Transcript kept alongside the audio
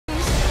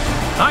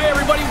Hi,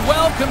 everybody.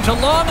 Welcome to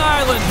Long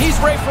Island. He's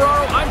Ray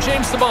Ferraro. I'm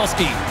James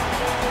Cebulski.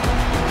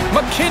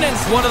 McKinnon's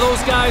one of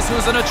those guys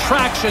who's an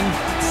attraction,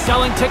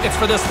 selling tickets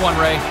for this one,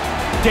 Ray.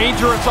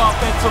 Dangerous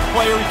offensive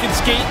player. He can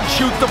skate and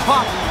shoot the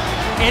puck.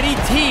 Any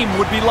team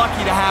would be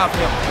lucky to have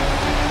him.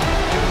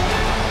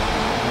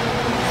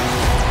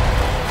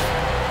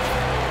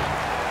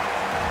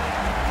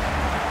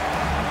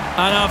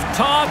 Enough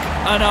talk,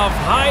 enough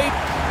hype.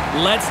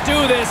 Let's do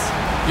this.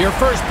 Your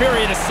first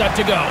period is set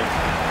to go.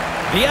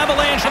 The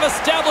Avalanche have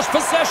established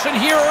possession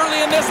here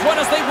early in this one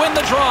as they win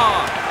the draw.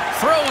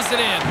 Throws it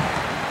in.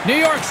 New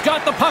York's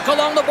got the puck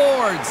along the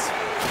boards.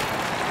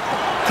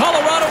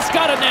 Colorado's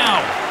got it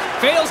now.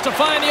 Fails to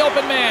find the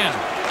open man.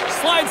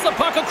 Slides the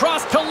puck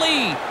across to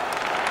Lee.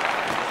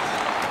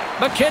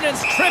 McKinnon's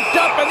tripped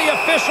up and the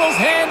official's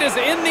hand is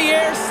in the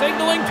air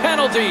signaling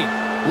penalty.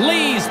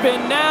 Lee's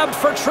been nabbed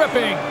for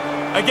tripping.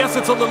 I guess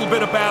it's a little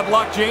bit of bad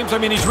luck, James. I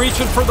mean, he's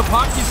reaching for the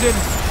puck. He's in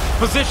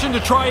position to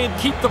try and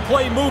keep the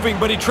play moving,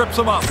 but he trips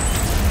him up.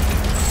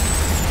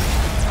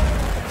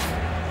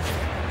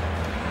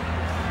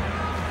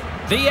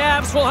 The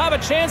Avs will have a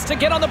chance to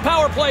get on the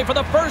power play for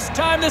the first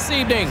time this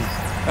evening.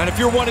 And if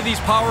you're one of these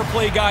power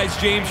play guys,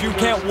 James, you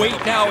can't wait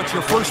now. It's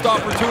your first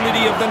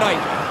opportunity of the night.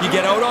 You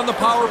get out on the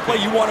power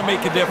play, you want to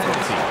make a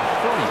difference.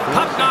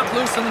 Puck knocked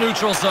loose in the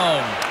neutral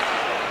zone.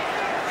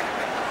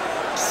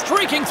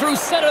 Streaking through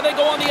center, they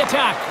go on the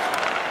attack.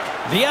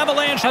 The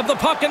Avalanche have the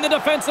puck in the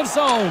defensive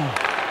zone.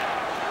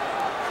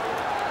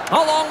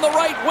 Along the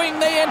right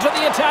wing, they enter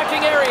the attacking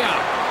area.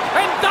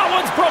 And that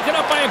one's broken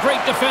up by a great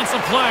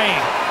defensive play.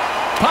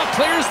 Puck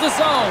clears the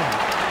zone.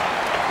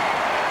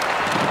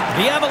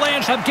 The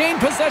Avalanche have gained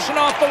possession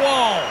off the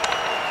wall.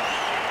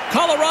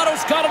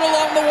 Colorado's got it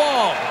along the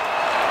wall.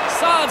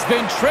 Saad's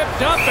been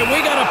tripped up, and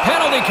we got a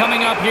penalty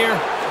coming up here.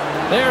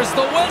 There's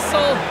the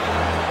whistle.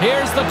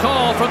 Here's the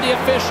call from the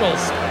officials.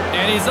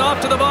 And he's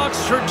off to the box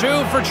for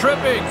 2 for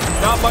tripping.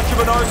 Not much of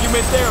an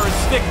argument there. A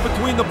stick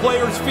between the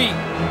player's feet.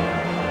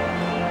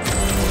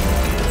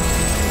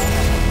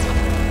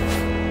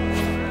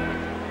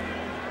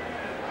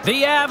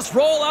 The Avs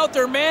roll out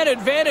their man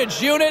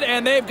advantage unit,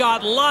 and they've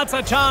got lots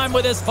of time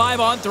with this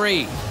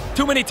 5-on-3.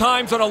 Too many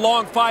times on a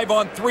long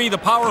 5-on-3, the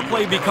power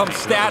play becomes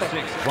static.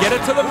 Get it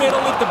to the middle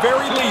at the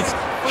very least.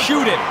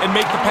 Shoot it and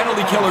make the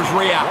penalty killers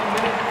react.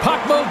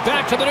 Puck moved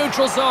back to the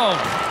neutral zone.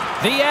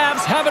 The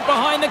Avs have it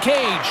behind the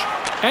cage.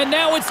 And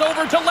now it's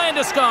over to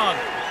Landeskog.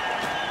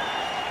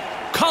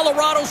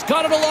 Colorado's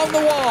got it along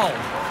the wall.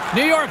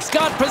 New York's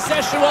got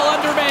possession while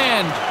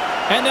undermanned.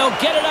 And they'll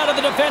get it out of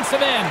the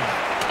defensive end.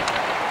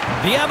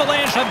 The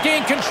Avalanche have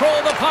gained control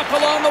of the puck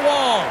along the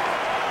wall.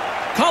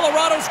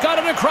 Colorado's got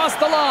it across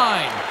the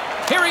line.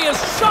 Here he is,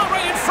 shot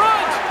right in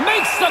front.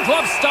 Makes the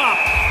glove stop.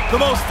 The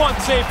most fun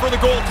save for the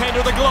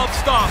goaltender, the glove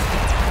stop.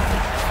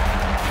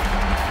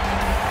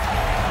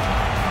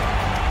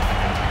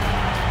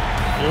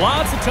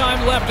 Lots of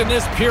time left in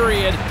this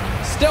period.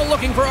 Still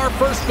looking for our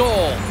first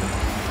goal.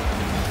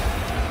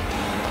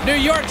 New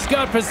York's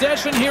got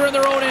possession here in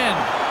their own end.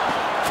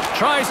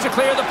 Tries to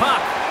clear the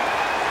puck.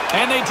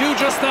 And they do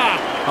just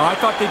that. I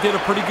thought they did a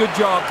pretty good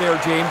job there,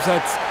 James.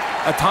 That's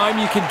a time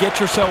you can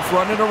get yourself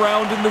running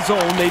around in the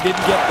zone. They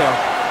didn't get there.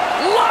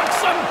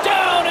 Locks him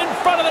down in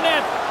front of the net.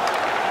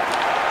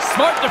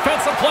 Smart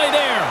defensive play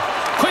there.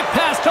 Quick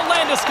pass to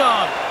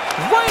Landeskog.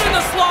 Right in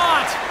the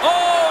slot.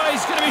 Oh,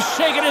 he's going to be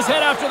shaking his head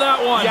after that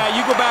one. Yeah,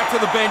 you go back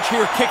to the bench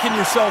here, kicking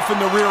yourself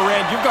in the rear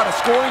end. You've got a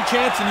scoring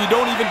chance, and you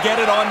don't even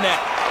get it on net.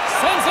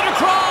 Sends it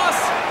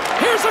across.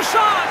 Here's a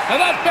shot.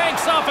 And that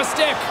banks off a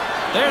stick.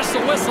 There's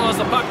the whistle as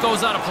the puck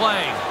goes out of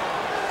play.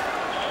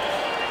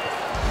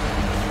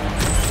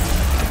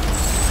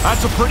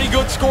 That's a pretty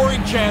good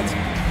scoring chance.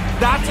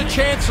 That's a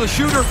chance the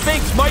shooter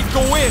thinks might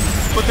go in,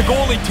 but the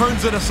goalie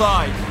turns it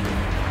aside.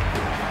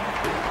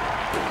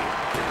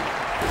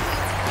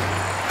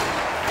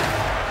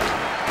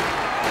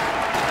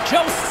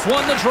 Josts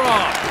won the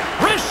draw.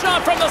 Wrist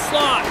shot from the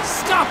slot.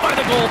 Stopped by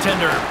the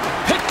goaltender.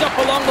 Picked up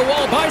along the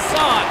wall by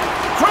Saad.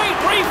 Great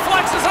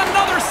reflexes,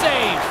 another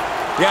save.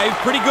 Yeah, he's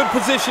pretty good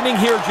positioning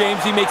here,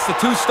 James. He makes the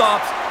 2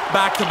 stops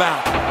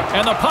back-to-back.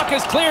 And the puck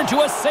is cleared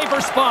to a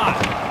safer spot.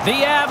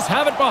 The Avs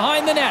have it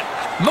behind the net.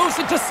 Moves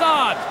it to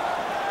Saad.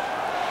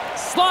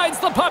 Slides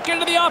the puck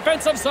into the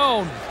offensive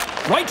zone.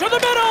 Right to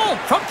the middle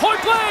from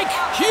point blank.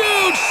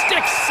 Huge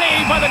stick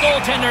save by the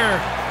goaltender.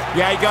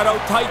 Yeah, he got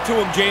out tight to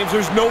him, James.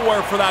 There's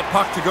nowhere for that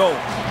puck to go.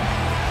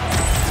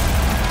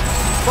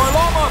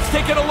 Varlamov's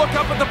taking a look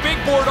up at the big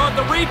board on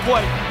the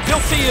replay. You'll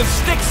see his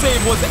stick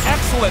save was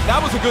excellent. That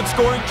was a good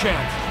scoring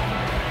chance.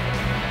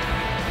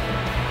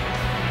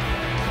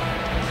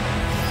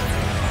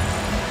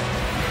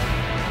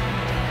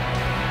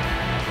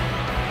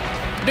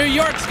 New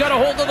York's got a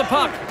hold of the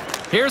puck.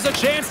 Here's a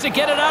chance to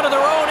get it out of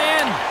their own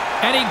end.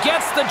 And he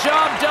gets the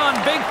job done.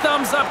 Big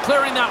thumbs up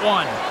clearing that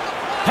one.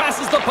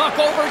 Passes the puck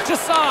over to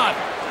Saad.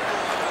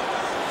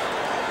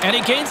 And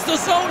he gains the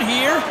zone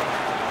here.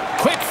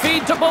 Quick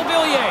feed to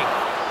Beauvillier.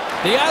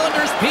 The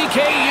Islanders' PK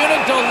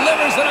unit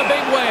delivers in a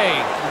big way.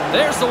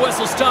 There's the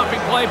whistle stopping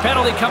play.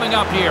 Penalty coming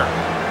up here.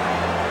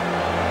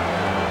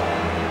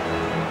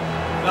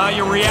 Now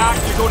you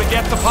react, you go to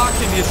get the puck,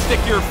 and you stick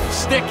your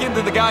stick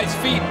into the guy's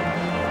feet.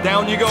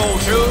 Down you go.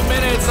 2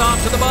 minutes off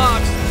to the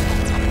box.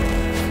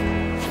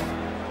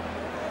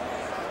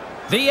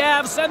 The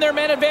Avs send their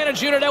man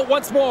advantage unit out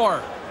once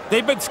more.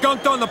 They've been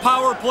skunked on the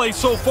power play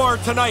so far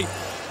tonight.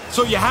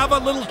 So you have a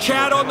little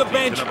chat on the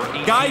bench.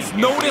 Guys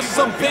notice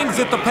some things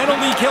that the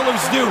penalty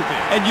killers do,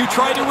 and you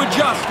try to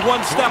adjust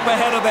one step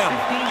ahead of them.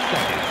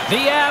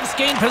 The Avs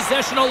gain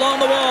possession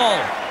along the wall.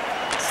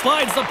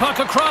 Slides the puck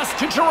across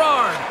to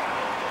Gerard.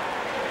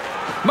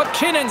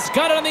 McKinnon's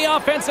got it on the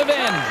offensive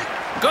end.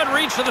 Good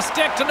reach to the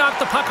stick to knock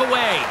the puck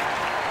away.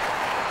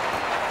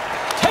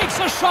 Takes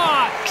a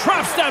shot.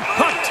 Traps that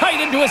puck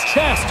tight into his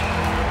chest.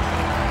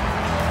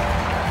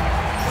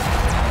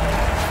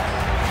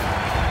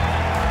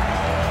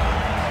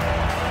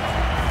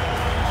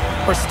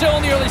 We're still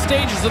in the early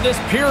stages of this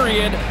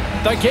period.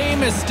 The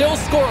game is still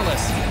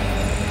scoreless.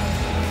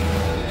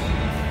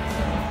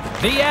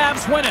 The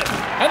Avs win it.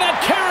 And that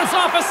carries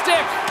off a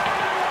stick.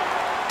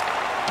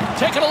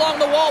 Taken along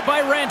the wall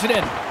by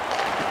Rantanen.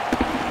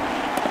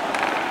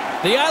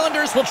 The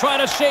Islanders will try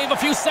to shave a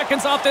few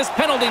seconds off this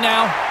penalty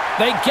now.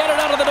 They get it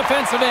out of the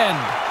defensive end.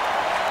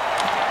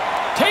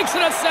 Takes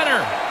it at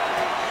center.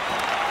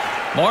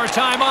 More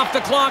time off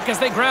the clock as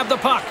they grab the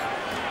puck.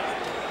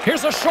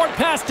 Here's a short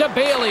pass to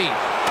Bailey.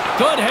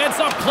 Good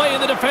heads-up play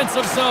in the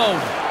defensive zone.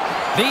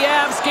 The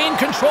Avs gain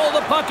control of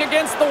the puck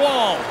against the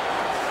wall.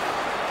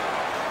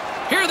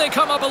 Here they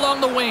come up along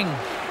the wing.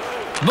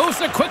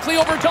 Moves it quickly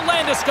over to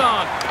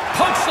Landeskog.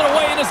 Punts it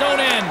away in his own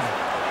end.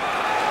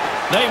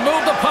 They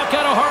move the puck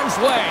out of harm's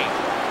way.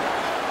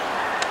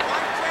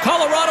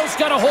 Colorado's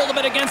got a hold of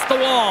it against the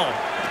wall.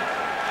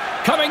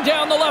 Coming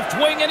down the left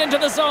wing and into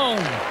the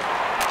zone.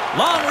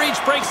 Long reach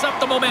breaks up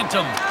the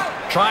momentum.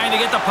 Trying to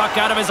get the puck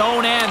out of his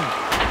own end.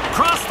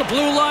 Cross the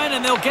blue line,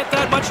 and they'll get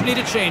that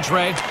much-needed change,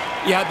 Ray.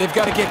 Yeah, they've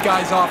got to get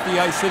guys off the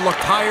ice. They look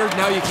tired.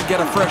 Now you can get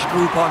a fresh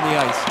group on the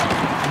ice.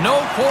 No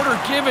quarter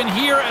given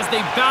here as they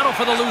battle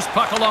for the loose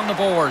puck along the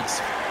boards.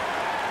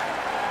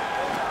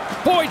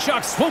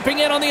 Boychuk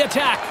swooping in on the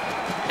attack.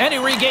 And he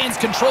regains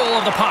control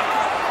of the puck.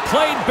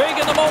 Played big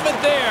in the moment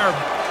there.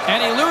 And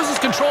he loses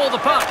control of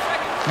the puck.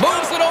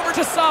 Moves it over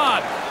to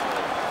Saad.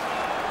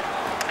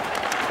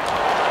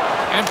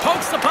 And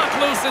pokes the puck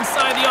loose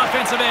inside the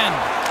offensive end.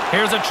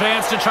 Here's a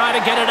chance to try to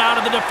get it out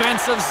of the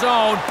defensive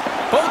zone.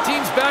 Both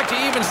teams back to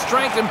even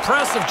strength.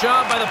 Impressive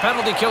job by the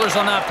penalty killers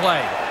on that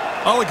play.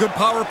 All a good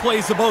power play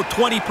is about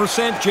 20%,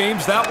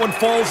 James. That one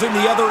falls in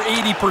the other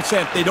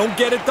 80%. They don't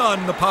get it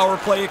done, the power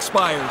play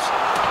expires.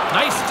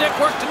 Nice stick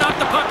work to knock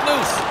the puck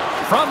loose.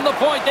 From the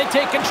point, they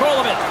take control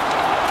of it.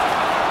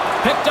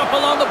 Picked up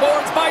along the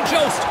boards by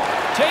Jost.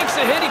 Takes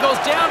a hit, he goes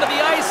down to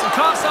the ice and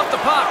coughs up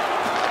the puck.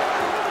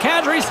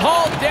 Kadri's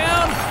hauled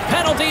down,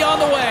 penalty on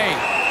the way.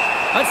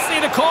 Let's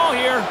see the call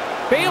here.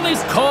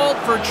 Bailey's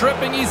called for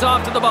tripping, he's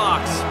off to the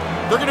box.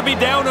 They're going to be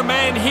down a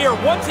man here.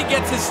 Once he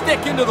gets his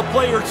stick into the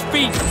player's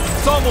feet,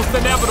 it's almost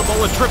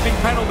inevitable a tripping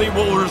penalty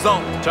will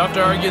result. Tough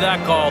to argue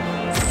that call.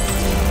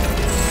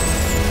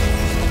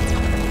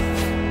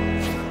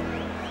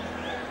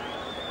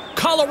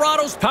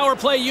 Colorado's power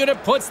play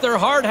unit puts their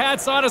hard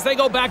hats on as they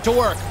go back to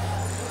work.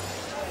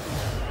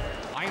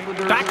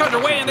 Back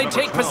underway, and they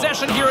take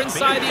possession here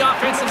inside the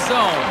offensive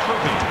zone.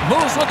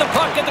 Moves with the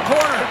puck in the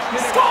corner.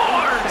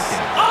 Scores!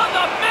 On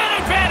the man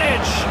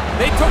advantage!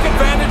 They took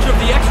advantage of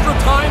the extra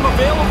time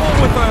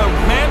available with a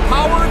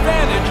manpower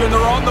advantage, and they're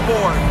on the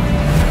board.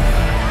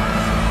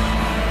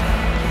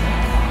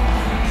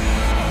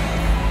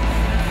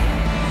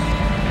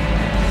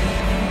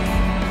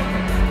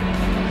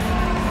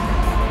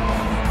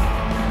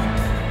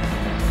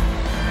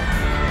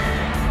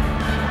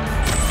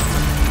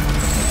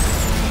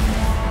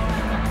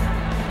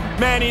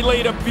 Man, he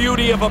laid a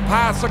beauty of a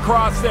pass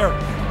across there.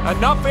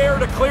 Enough air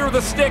to clear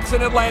the sticks,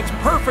 and it lands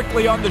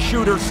perfectly on the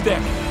shooter's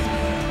stick.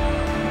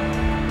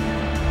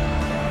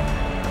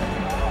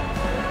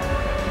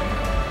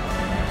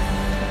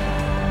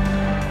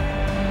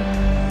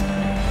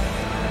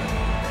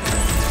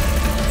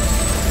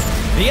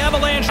 The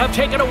Avalanche have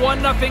taken a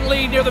 1-0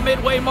 lead near the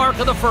midway mark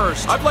of the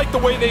first. I've liked the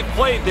way they've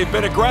played. They've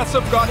been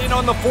aggressive, got in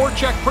on the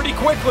forecheck pretty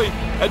quickly,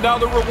 and now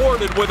they're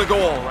rewarded with a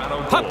goal.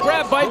 Puck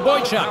grab by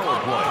Boychuk.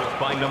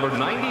 By number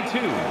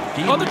 92.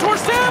 On the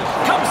doorstep,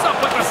 comes up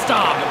with a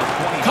stop.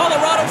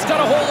 Colorado's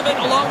got a hold of it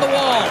along the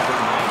wall.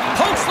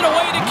 Pokes it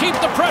away to keep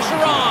the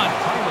pressure on.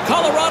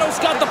 Colorado's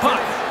got the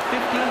puck.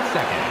 15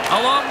 seconds.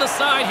 Along the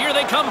side, here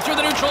they come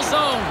through the neutral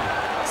zone.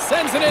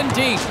 Sends it in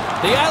deep.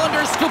 The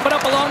Islanders scoop it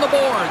up along the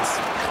boards.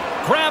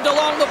 Grabbed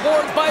along the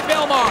boards by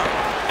Belmar.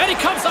 And he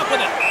comes up with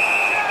it.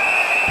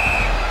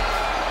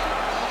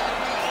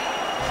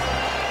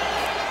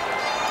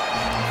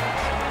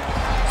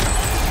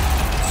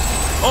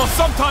 Oh,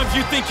 sometimes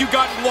you think you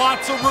got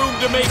lots of room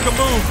to make a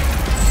move.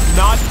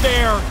 Not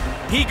there.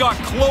 He got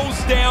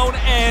closed down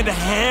and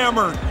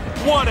hammered.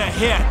 What a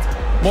hit.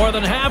 More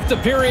than half the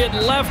period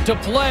left to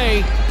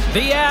play.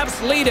 The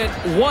Avs lead it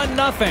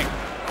 1-0.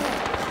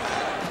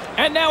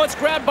 And now it's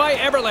grabbed by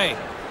Eberle.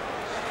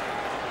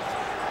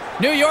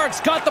 New York's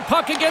got the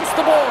puck against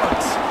the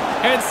boards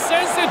and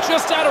sends it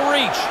just out of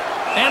reach.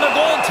 And the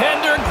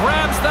goaltender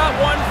grabs that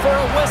one for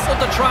a whistle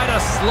to try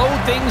to slow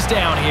things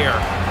down here.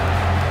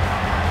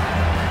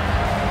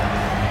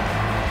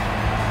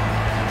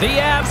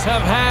 The Avs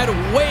have had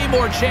way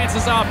more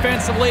chances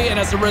offensively, and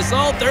as a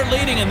result, they're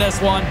leading in this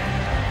one.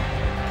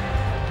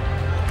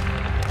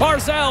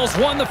 Barzal's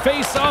won the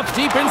face-off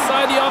deep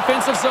inside the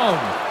offensive zone.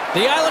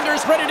 The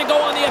Islanders ready to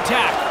go on the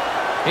attack.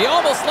 He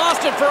almost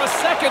lost it for a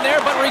second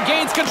there, but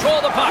regains control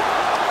of the puck.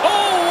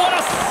 Oh, what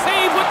a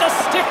save with the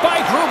stick by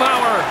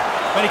Grubauer.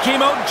 But he came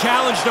out and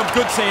challenged him.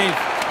 Good save.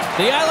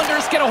 The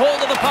Islanders get a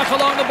hold of the puck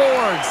along the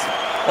boards.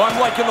 Well, I'm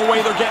liking the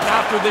way they're getting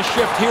after this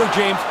shift here,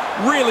 James.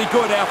 Really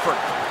good effort.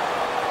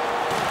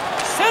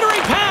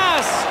 Centering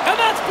pass, and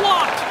that's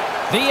blocked.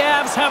 The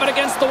Avs have it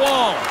against the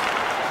wall.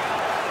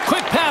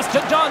 Quick pass to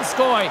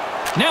Donskoy.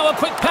 Now a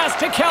quick pass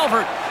to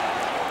Calvert.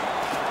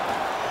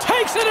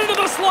 Takes it into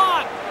the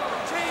slot.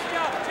 Change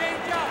up.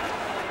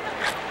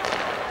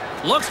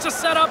 Looks to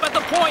set up at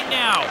the point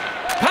now.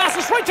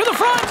 Passes right to the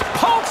front.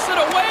 Pokes it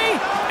away.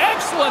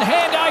 Excellent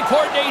hand-eye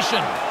coordination.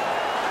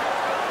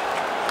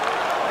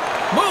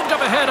 Moved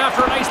up ahead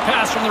after a nice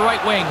pass from the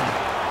right wing.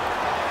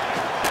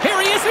 Here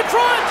he is in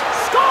front.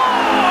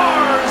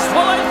 Scores!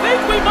 Well, I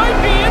think we might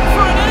be in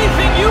for an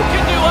anything you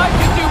can do, I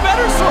can do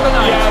better sort of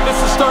night. Yeah, this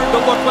is starting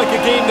to look like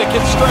a game that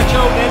can stretch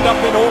out and end up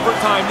in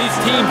overtime. These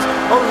teams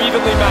are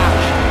evenly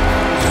matched.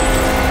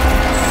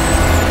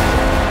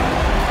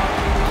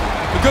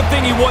 The good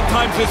thing he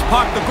one-times his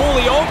puck. The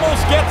goalie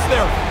almost gets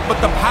there, but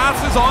the pass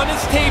is on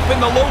his tape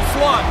in the low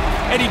slot,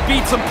 and he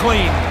beats him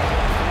clean.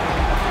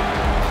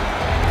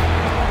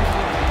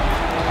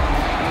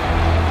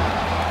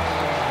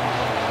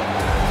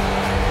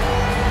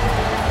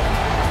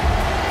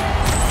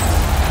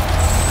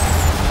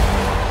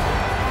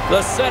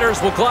 The setters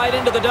will glide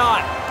into the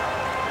dot.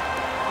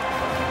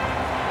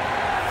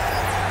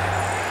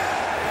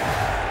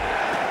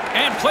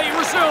 And play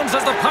resumes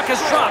as the puck is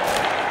dropped.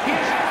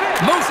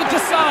 Moves it to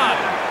Saad.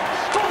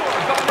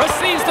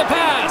 Receives the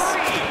pass.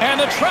 And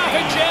the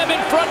traffic jam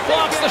in front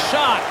blocks the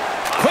shot.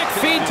 Quick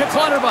feed to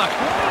Clutterbuck.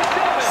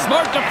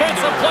 Smart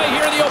defensive play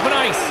here in the open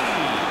ice.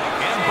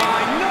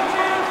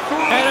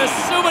 And a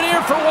souvenir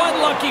for one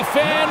lucky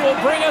fan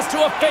will bring us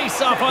to a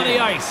face-off on the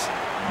ice.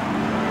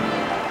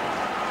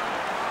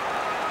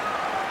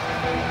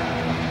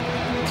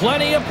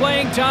 Plenty of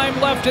playing time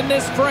left in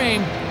this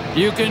frame.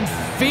 You can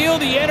feel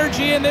the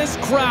energy in this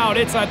crowd.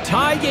 It's a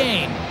tie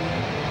game.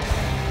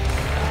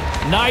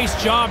 Nice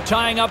job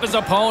tying up his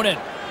opponent.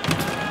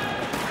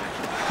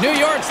 New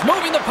York's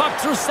moving the puck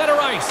through center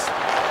ice.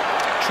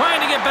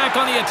 Trying to get back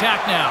on the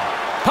attack now.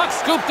 Puck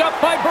scooped up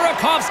by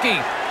Burakovsky.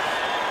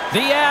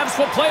 The Avs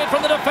will play it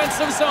from the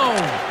defensive zone.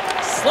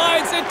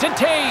 Slides it to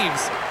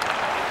Taves.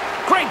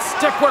 Great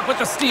stick work with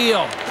the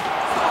steal.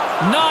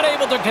 Not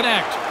able to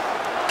connect.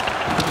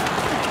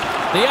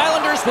 The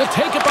Islanders will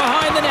take it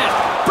behind the net.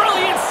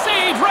 Brilliant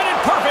save, read it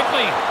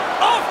perfectly.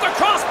 Off the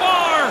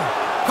crossbar.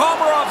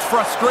 Komarov's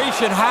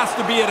frustration has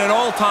to be at an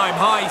all-time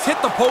high. He's hit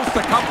the post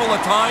a couple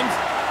of times.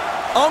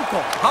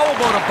 Uncle, how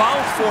about a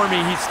bounce for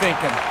me, he's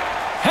thinking.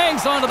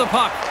 Hangs onto the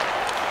puck.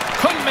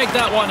 Couldn't make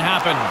that one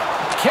happen.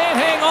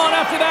 Can't hang on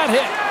after that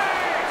hit.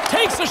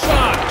 Takes a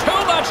shot.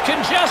 Too much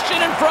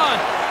congestion in front.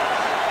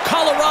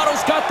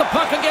 Colorado's got the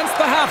puck against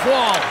the half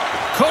wall.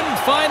 Couldn't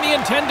find the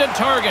intended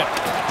target.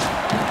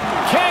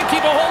 Can't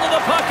keep a hold of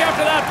the puck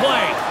after that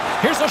play.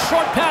 Here's a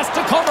short pass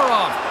to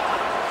Komarov.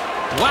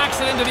 Whacks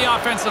it into the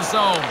offensive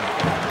zone.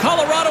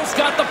 Colorado's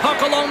got the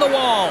puck along the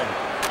wall.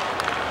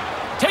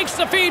 Takes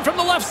the feed from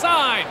the left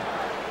side.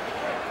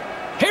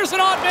 Here's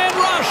an odd man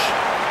rush.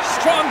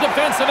 Strong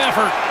defensive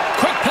effort.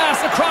 Quick pass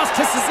across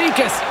to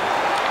Cizikas.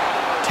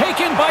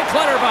 Taken by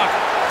Clutterbuck.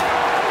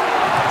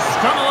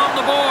 Scrum along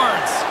the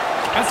boards.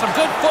 And some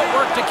good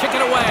footwork to kick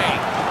it away.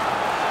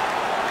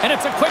 And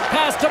it's a quick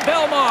pass to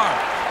Belmar.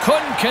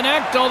 Couldn't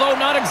connect, although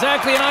not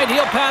exactly an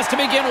ideal pass to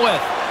begin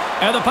with.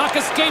 And the puck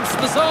escapes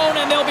the zone,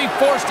 and they'll be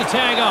forced to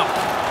tag up.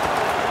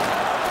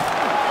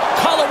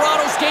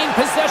 Colorado's gained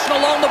possession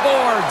along the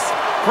boards.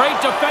 Great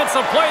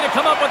defensive play to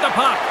come up with the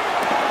puck.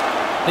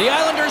 The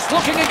Islanders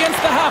looking against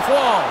the half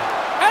wall.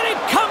 And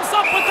it comes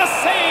up with the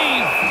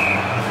save.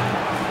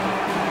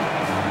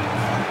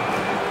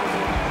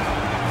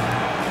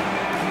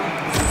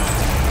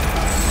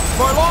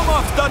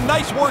 Varlamov's done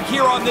nice work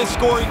here on this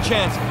scoring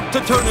chance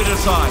to turn it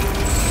aside.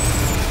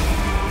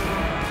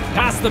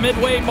 Past the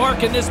midway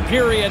mark in this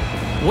period,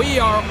 we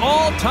are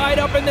all tied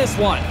up in this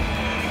one.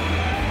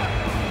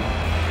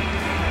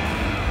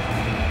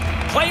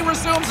 Play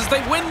resumes as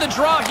they win the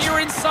draw here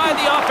inside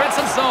the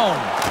offensive zone.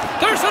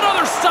 There's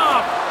another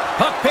stop.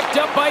 Puck picked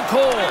up by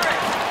Cole.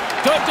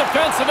 Good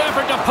defensive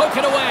effort to poke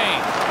it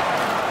away.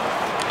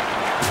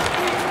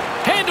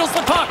 Handles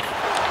the puck.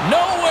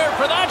 Nowhere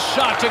for that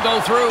shot to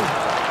go through.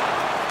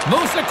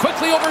 Moves it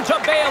quickly over to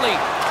Bailey.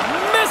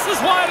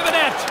 Misses wide of the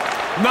net.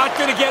 Not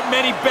going to get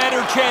many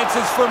better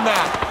chances from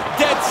that.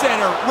 Dead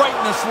center, right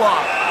in the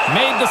slot.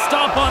 Made the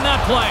stop on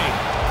that play.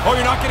 Oh,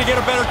 you're not going to get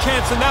a better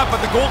chance than that,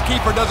 but the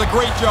goalkeeper does a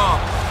great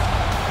job.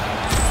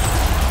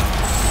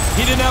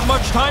 He didn't have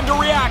much time to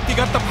react. He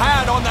got the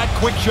pad on that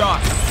quick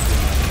shot.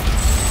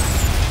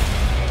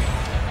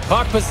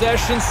 Puck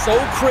possession so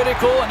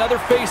critical. Another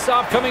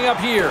face-off coming up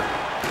here.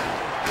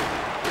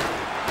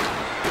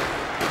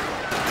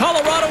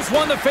 Colorado's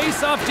won the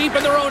face-off deep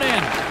in their own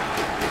end.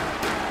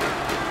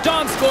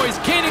 Donskoy's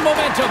gaining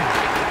momentum.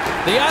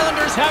 The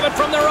Islanders have it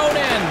from their own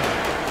end.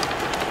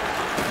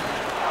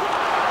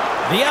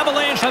 The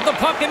Avalanche have the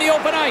puck in the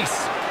open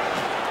ice.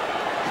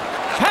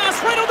 Pass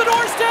right on the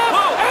doorstep.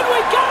 Whoa. And we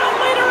got a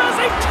leader as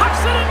he tucks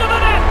it into the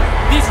net.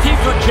 These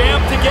teams are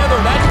jammed together.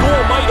 That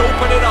goal might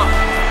open it up.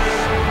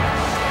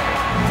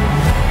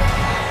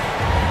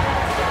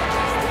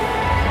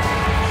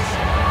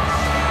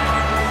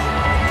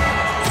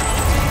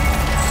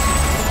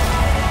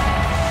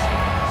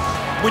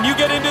 When you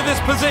get into this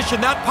position,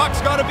 that puck's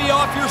got to be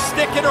off your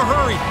stick in a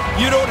hurry.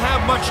 You don't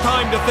have much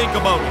time to think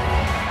about it.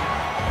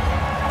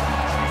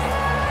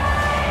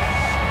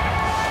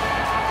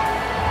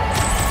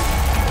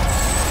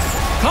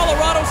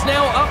 Colorado's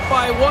now up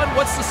by 1.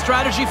 What's the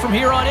strategy from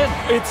here on in?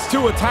 It's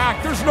to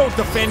attack. There's no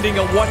defending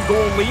a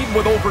one-goal lead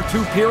with over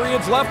 2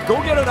 periods left.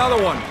 Go get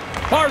another one.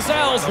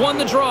 Barzal's won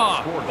the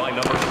draw. Scored by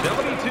number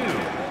 72.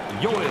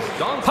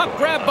 Puck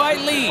grabbed by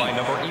Lee.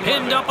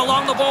 Pinned up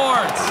along the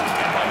boards.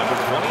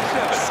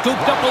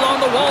 Scooped up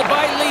along the wall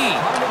by Lee.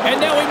 And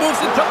now he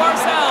moves it to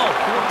Barzal.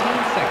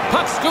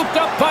 Puck scooped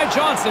up by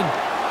Johnson.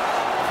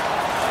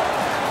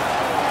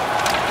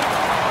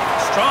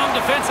 Strong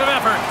defensive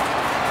effort.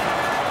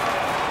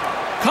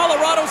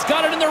 Colorado's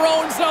got it in their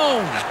own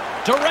zone.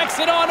 Directs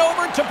it on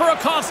over to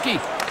Burakovsky.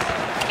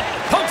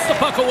 Pokes the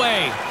puck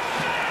away.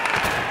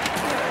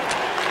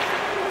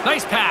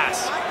 Nice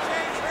pass.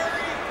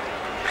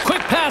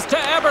 Quick pass to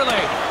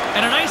Eberle.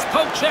 And a nice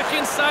poke check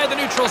inside the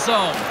neutral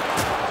zone.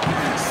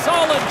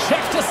 Solid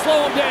check to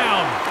slow him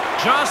down.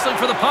 Jostling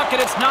for the puck,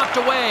 and it's knocked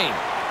away.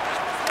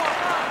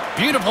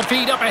 Beautiful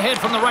feed up ahead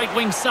from the right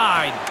wing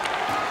side.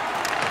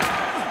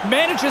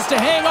 Manages to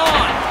hang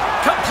on.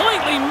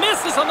 Completely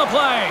misses on the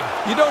play.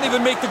 You don't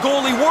even make the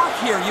goalie work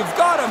here. You've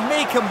got to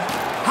make him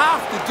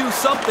have to do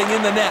something in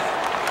the net.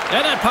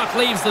 And that puck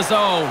leaves the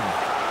zone.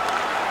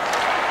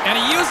 And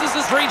he uses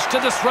his reach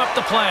to disrupt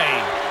the play.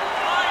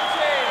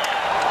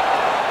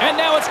 And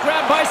now it's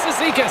grabbed by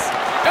Cizikas.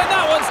 And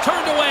that one's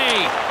turned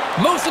away.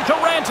 Moves it to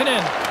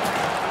Rantanen.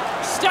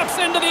 Steps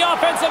into the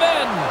offensive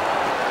end.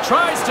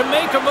 Tries to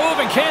make a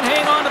move and can't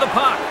hang on to the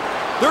puck.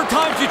 There are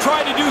times you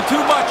try to do too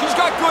much. He's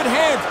got good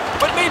hands,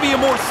 but maybe a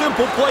more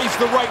simple play's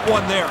the right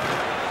one there.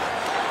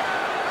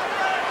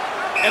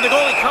 And the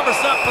goalie covers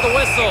up for the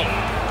whistle.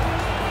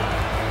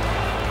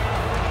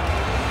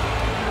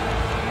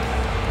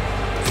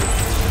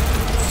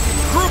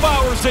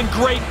 Grubauer's in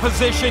great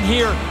position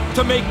here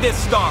to make this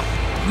stop.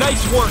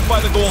 Nice work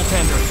by the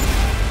goaltender.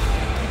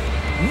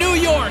 New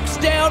York's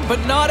down, but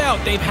not out.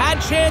 They've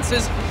had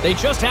chances. They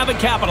just haven't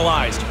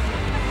capitalized.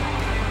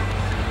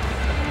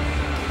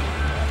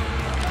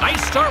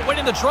 Nice start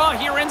winning the draw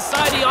here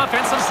inside the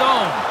offensive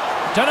zone.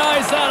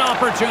 Denies that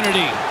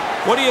opportunity.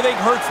 What do you think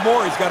hurts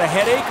more? He's got a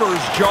headache or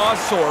his jaw's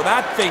sore?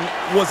 That thing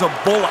was a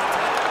bullet.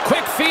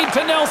 Quick feed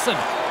to Nelson.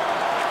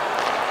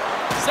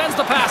 Sends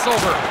the pass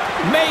over.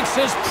 Makes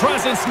his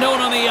presence known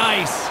on the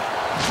ice.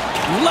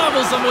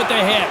 Levels him with the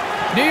hit.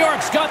 New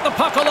York's got the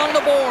puck along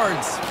the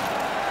boards.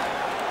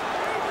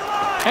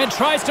 And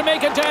tries to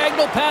make a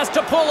diagonal pass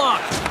to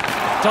Pulock.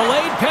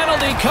 Delayed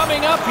penalty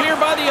coming up here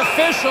by the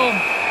official.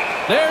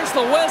 There's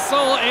the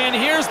whistle, and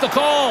here's the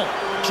call.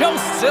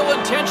 Jost's ill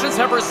intentions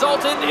have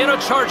resulted in a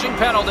charging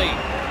penalty.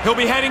 He'll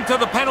be heading to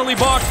the penalty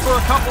box for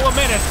a couple of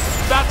minutes.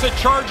 That's a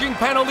charging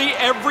penalty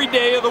every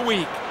day of the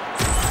week.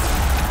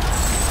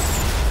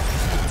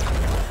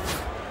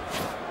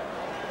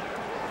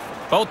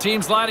 Both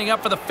teams lining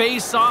up for the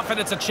face-off, and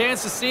it's a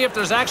chance to see if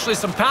there's actually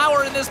some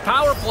power in this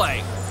power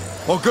play.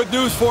 Well, good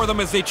news for them.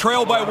 As they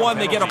trail by 1,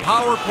 they get a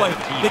power play.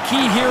 The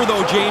key here,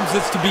 though, James,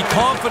 is to be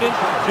confident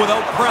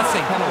without pressing.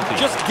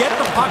 Just get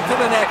the puck to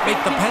the net, make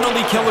the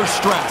penalty killer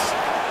stress.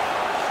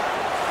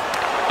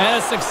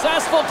 And a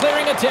successful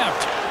clearing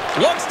attempt.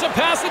 Looks to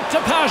pass it to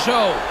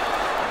Pajot.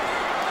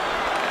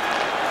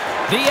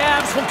 The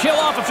Avs will kill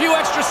off a few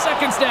extra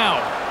seconds now.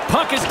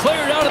 Puck is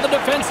cleared out of the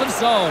defensive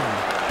zone.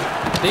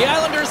 The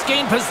Islanders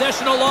gain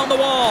possession along the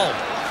wall.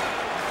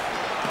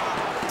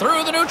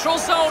 Through the neutral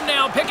zone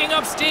now, picking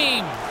up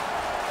steam.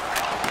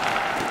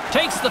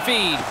 Takes the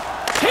feed.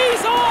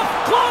 Tees off!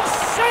 Glove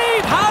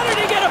save! How did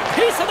he get a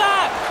piece of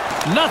that?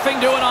 Nothing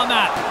doing on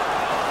that.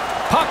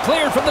 Puck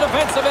cleared from the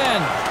defensive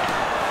end.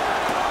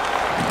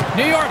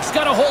 New York's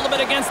got a hold of it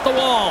against the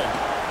wall.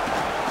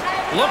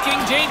 Looking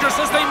dangerous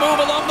as they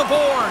move along the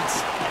boards.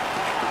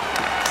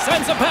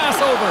 Sends a pass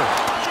over.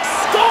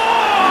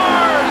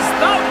 Scores!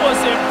 That was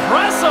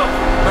impressive.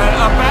 Man,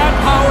 a bad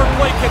power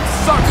play can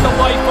suck the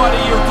life out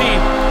of your team.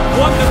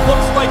 One that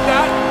looks like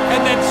that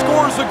and then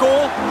scores a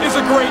goal is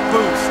a great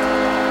boost.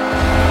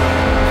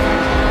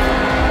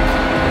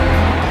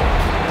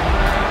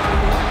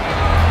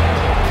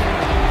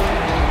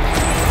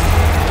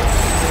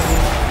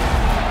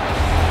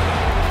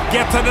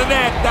 Gets to the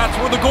net. That's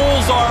where the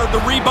goals are.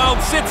 The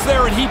rebound sits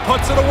there, and he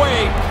puts it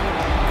away.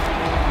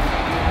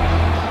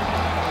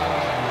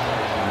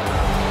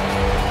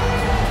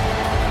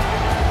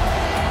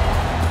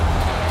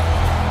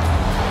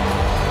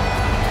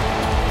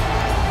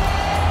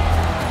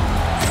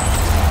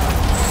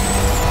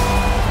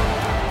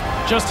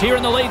 Just here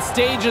in the late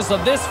stages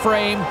of this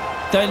frame,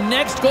 the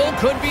next goal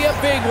could be a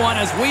big one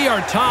as we are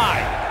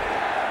tied.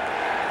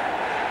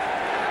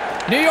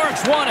 New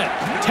York's won it.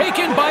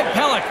 Taken by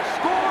Pelech.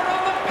 Scored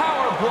on the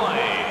power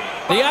play.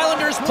 The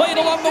Islanders played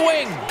along the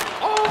wing.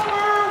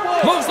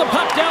 Moves the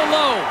puck down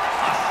low.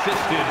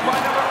 Assisted by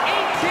number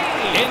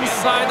 18.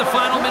 Inside the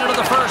final minute of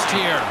the first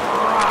here.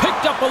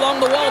 Picked up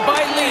along the wall by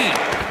Lee.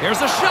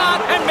 Here's a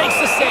shot and makes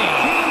the save.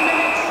 15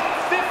 minutes,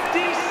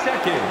 50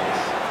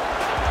 seconds.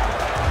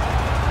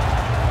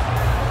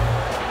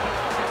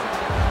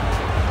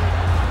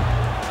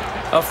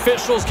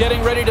 Officials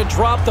getting ready to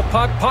drop the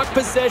puck. Puck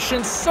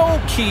possession so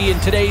key in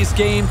today's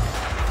game.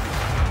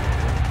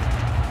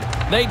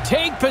 They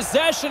take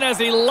possession as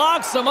he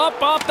locks them up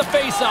off the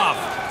faceoff.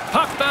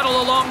 Puck battle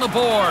along the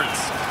boards.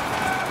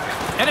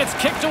 And it's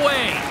kicked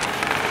away.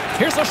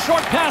 Here's a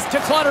short pass to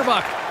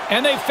Clutterbuck.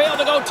 And they fail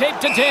to go tape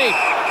to tape.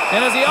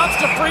 And as he opts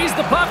to freeze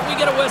the puck, we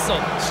get a whistle.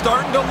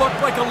 Starting to look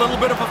like a little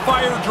bit of a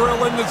fire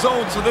drill in the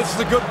zone, so this is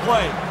a good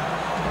play.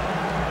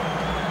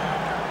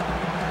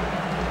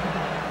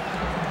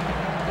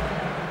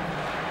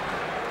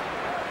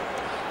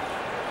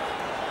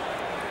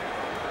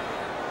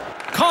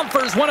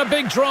 Comfers won a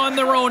big draw in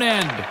their own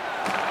end.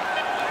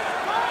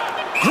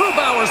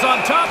 Grubauer's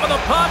on top of the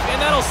puck, and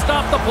that'll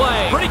stop the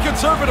play. Pretty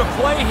conservative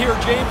play here,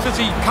 James, as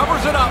he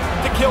covers it up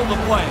to kill the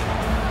play.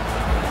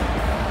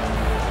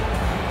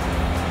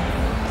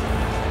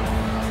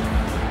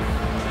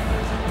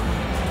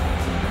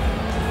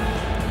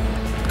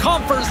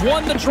 Comfers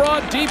won the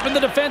draw deep in the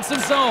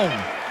defensive zone.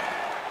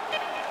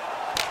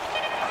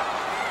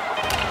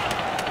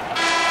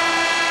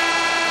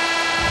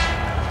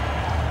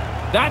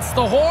 That's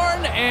the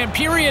horn, and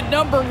period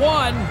number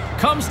 1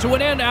 comes to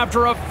an end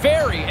after a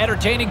very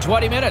entertaining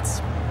 20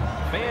 minutes.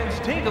 Fans,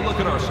 take a look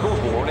at our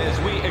scoreboard as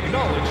we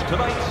acknowledge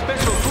tonight's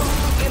special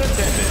groups in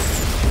attendance.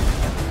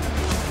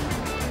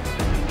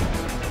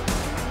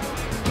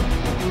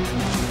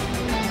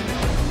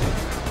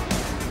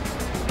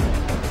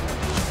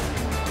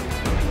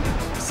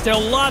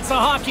 Still lots of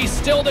hockey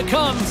still to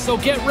come, so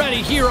get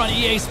ready here on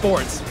EA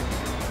Sports.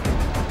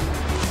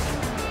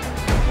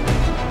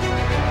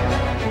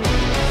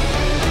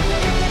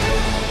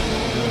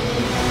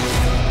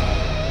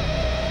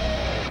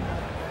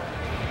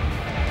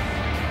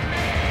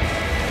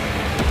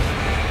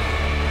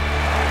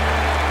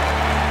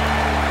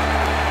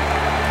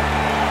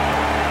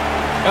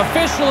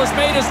 Official has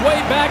made his way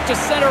back to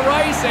center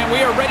ice, and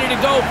we are ready to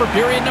go for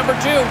period number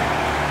 2.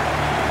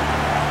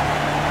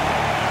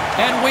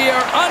 And we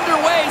are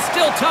underway,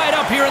 still tied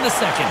up here in the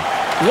second.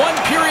 1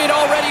 period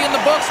already in the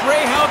books.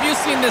 Ray, how have you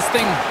seen this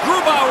thing?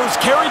 Grubauer's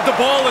carried the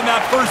ball in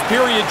that first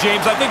period,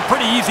 James. I think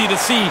pretty easy to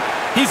see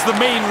he's the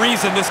main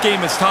reason this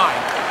game is tied.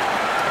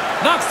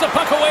 Knocks the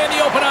puck away in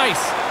the open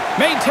ice.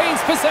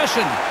 Maintains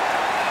possession.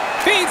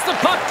 Feeds the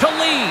puck to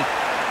Lee.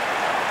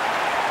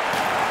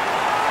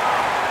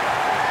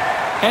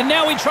 And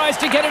now he tries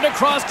to get it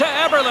across to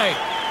Eberle.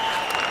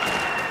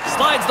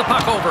 Slides the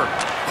puck over.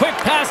 Quick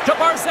pass to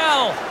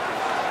Barzal.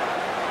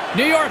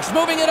 New York's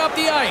moving it up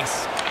the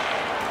ice.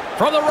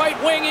 From the right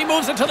wing, he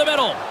moves it to the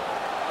middle.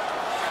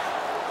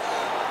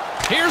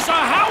 Here's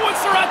a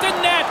howitzer at the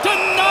net.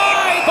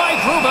 Denied by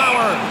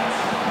Grubauer.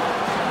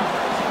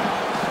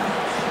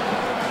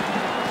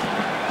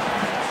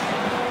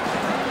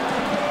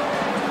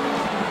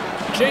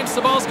 James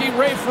Cybulski,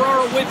 Ray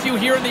Ferraro with you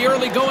here in the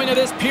early going of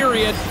this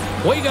period.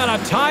 We got a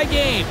tie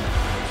game.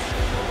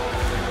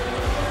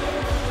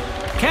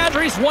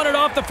 Kadri's won it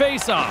off the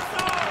faceoff.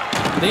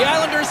 The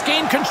Islanders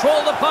gain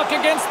control of the puck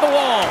against the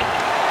wall.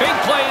 Big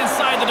play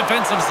inside the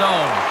defensive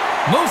zone.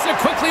 Moves it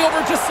quickly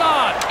over to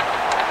Saad.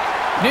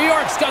 New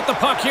York's got the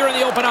puck here in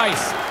the open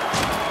ice.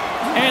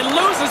 And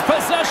loses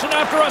possession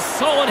after a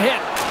solid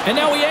hit. And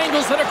now he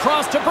angles it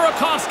across to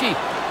Burakovsky.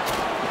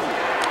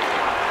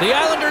 The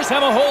Islanders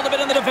have a hold of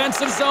it in the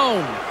defensive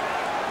zone.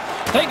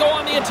 They go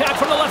on the attack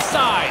from the left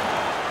side.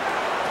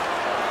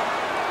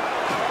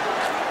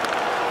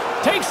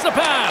 Takes the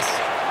pass.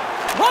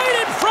 Right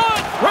in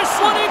front.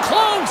 Wrestling in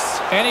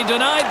close. And he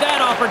denied that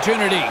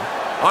opportunity.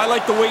 I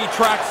like the way he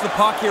tracks the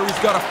puck here.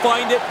 He's got to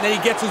find it, and then he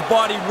gets his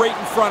body right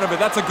in front of it.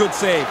 That's a good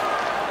save.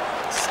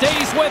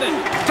 Stays with it.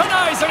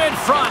 Denies it in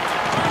front.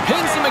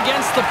 Pins him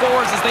against the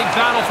boards as they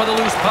battle for the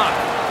loose puck.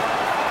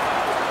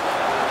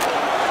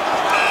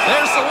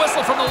 There's the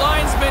whistle from the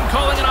linesman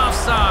calling it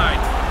offside.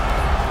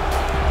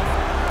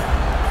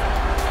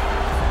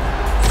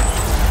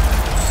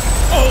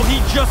 Oh, he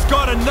just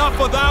got enough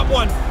of that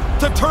one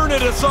to turn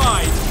it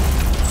aside.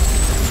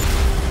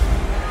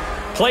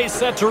 Play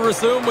set to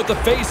resume with the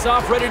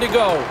face-off ready to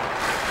go.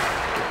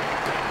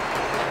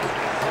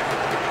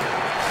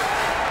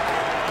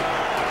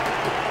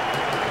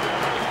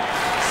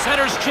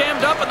 Center's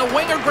jammed up and the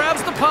winger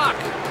grabs the puck.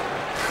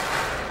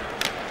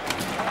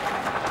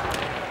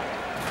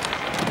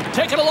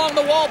 Taken along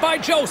the wall by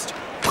Jost.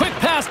 Quick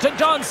pass to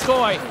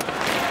Donskoy.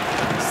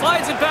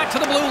 Slides it back to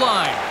the blue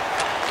line.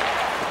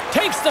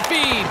 Takes the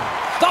feed.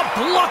 The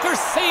blocker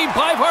saved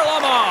by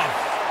Varlamov.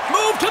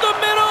 Move to the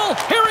middle.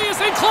 Here he is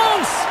in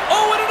close.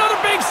 Oh, and another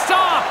big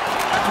stop.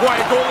 That's why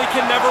a goalie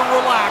can never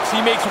relax.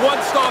 He makes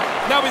one stop.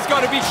 Now he's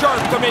got to be sharp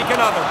to make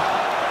another.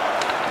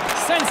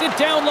 Sends it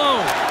down low.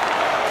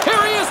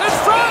 Here he is in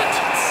front.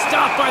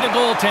 Stopped by the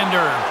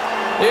goaltender.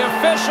 The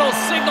official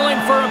signaling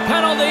for a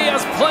penalty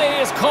as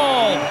play is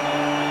called.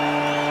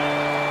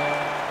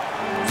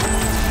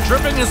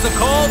 Tripping is the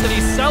call. Did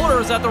he sell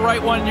or is that the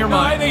right one in your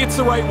mind? I think it's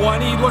the right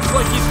one. He looks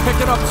like he's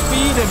picking up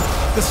speed and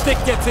the stick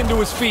gets into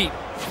his feet.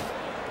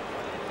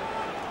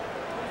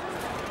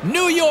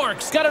 New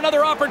York's got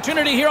another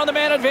opportunity here on the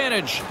man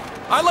advantage.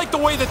 I like the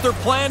way that their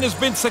plan has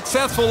been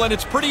successful, and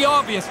it's pretty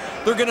obvious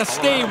they're going to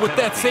stay with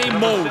that same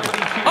mode.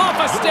 Off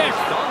a stick.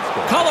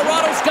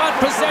 Colorado's got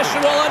possession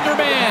while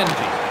undermanned.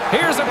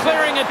 Here's a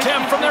clearing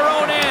attempt from their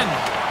own end,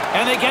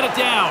 and they get it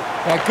down.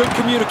 Yeah, good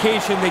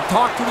communication. They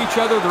talk to each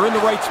other. They're in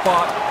the right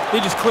spot. They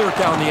just clear it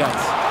down the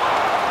ice.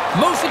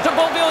 Moves it to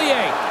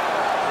Beauvillier.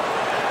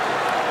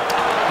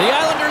 The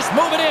Islanders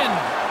move it in.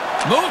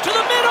 Move to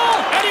the middle,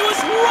 and he was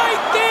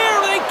right there.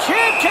 They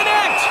can't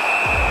connect.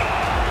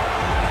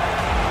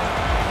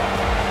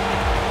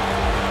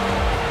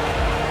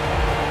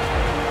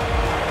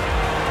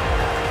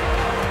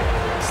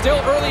 Still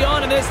early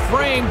on in this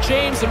frame,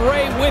 James and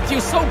Ray with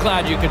you. So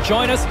glad you could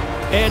join us.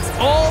 It's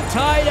all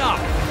tied up.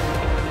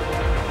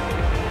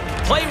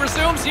 Play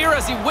resumes here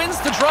as he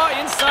wins the draw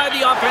inside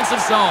the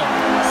offensive zone.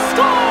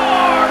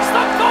 Scores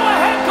the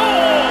go-ahead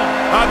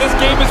goal! This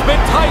game has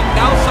been tight.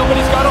 Now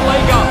somebody's got a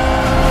leg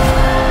up.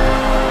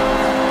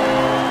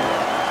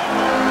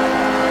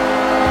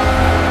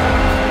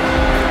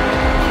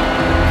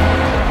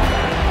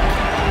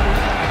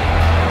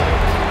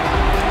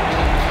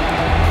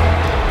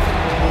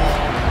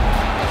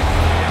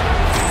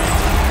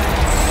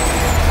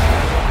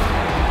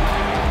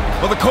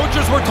 Well, the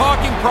coaches were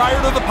talking prior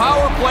to the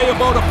power play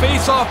about a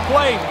face-off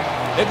play.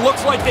 It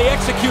looks like they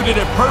executed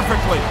it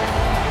perfectly.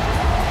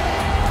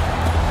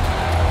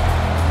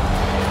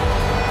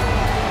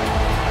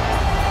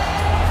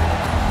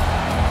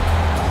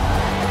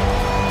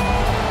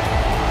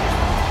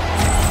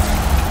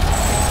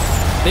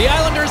 The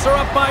Islanders are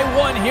up by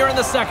 1 here in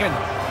the second.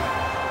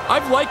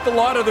 I've liked a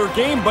lot of their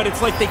game, but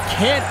it's like they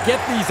can't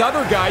get these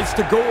other guys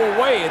to go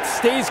away. It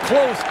stays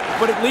close,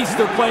 but at least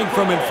they're playing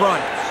from in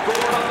front.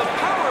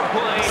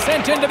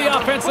 Sent into the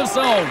offensive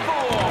zone.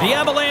 The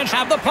Avalanche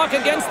have the puck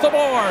against the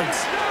boards.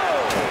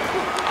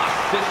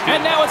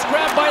 And now it's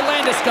grabbed by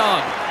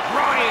Landeskog.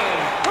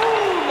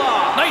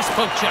 Nice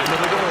poke check.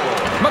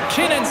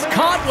 McKinnon's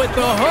caught with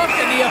the hook,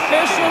 and the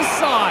officials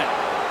saw it.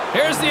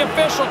 Here's the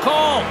official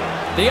call.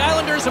 The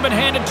Islanders have been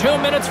handed 2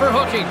 minutes for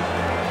hooking.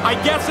 I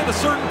guess at a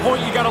certain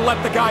point you got to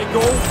let the guy go,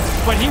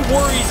 but he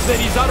worries that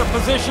he's out of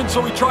position,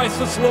 so he tries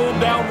to slow him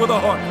down with a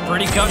hook.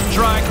 Pretty cut and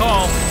dry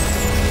call.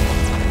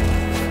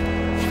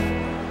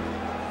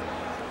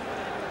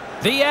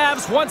 The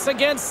Avs once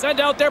again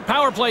send out their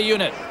power play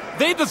unit.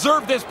 They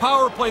deserve this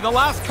power play. The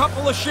last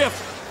couple of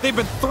shifts, they've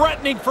been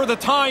threatening for the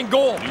tying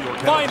goal.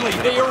 Finally,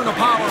 they earn a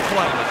power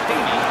play.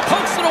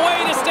 Pokes it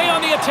away to stay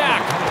on the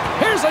attack.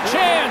 Here's a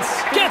chance.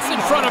 Gets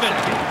in front of it.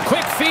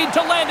 Quick feed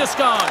to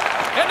Landeskog.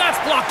 And that's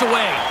blocked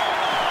away.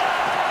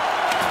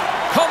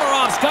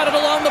 Komarov's got it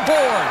along the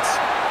boards.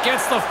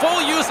 Gets the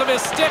full use of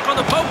his stick on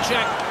the poke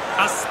check.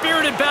 A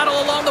spirited battle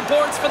along the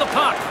boards for the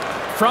puck.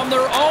 From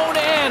their own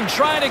end,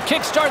 trying to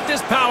kickstart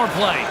this power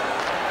play.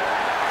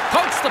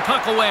 Pokes the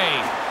puck away.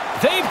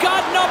 They've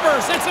got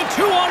numbers. It's a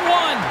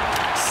 2-on-1.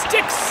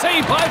 Stick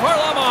save by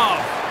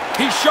Varlamov.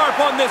 He's sharp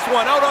on this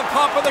one. Out on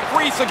top of the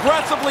crease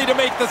aggressively to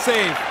make the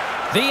save.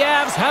 The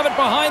Avs have it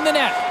behind the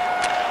net.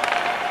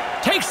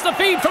 Takes the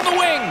feed from the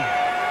wing.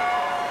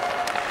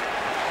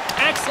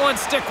 Excellent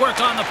stick work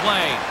on the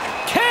play.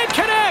 Can't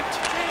connect.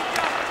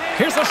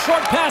 Here's a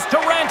short pass to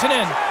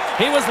Rantanen.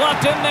 He was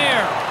locked in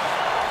there.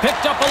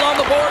 Picked up along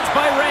the boards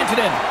by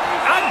Rantanen.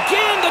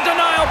 Again, the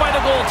denial by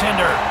the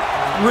goaltender.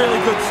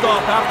 Really good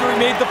stop. After he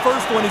made the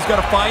first one, he's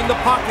got to find the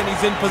puck, and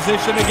he's in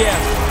position again.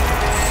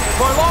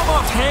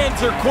 Varlamov's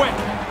hands are quick.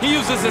 He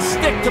uses his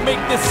stick to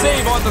make this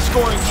save on the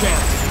scoring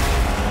chance.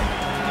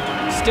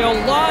 Still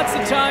lots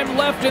of time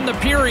left in the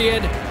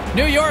period.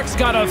 New York's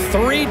got a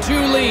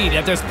 3-2 lead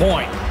at this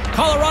point.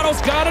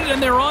 Colorado's got it,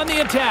 and they're on the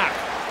attack.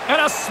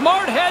 And a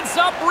smart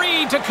heads-up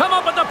read to come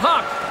up with the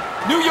puck.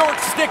 New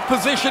York's stick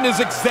position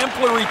is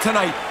exemplary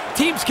tonight.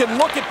 Teams can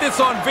look at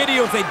this on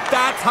video and say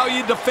that's how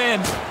you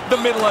defend the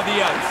middle of the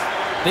ice.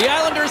 The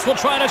Islanders will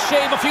try to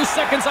shave a few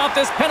seconds off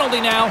this penalty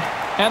now,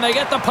 and they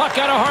get the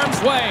puck out of harm's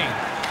way.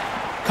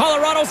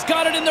 Colorado's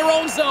got it in their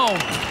own zone.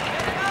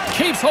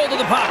 Keeps hold of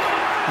the puck.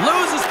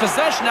 Loses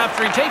possession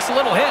after he takes a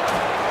little hit.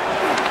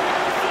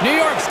 New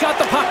York's got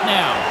the puck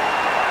now,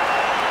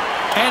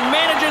 and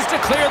manages to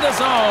clear the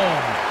zone.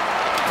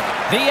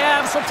 The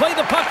Avs will play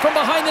the puck from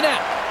behind the net.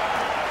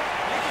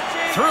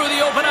 Through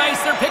the open ice,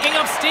 they're picking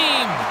up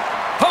steam.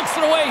 Pokes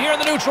it away here in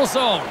the neutral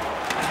zone.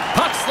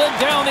 Puck slid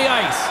down the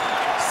ice.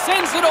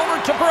 Sends it over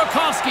to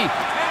Burakovsky.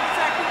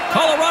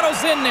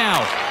 Colorado's in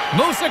now.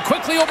 Moves it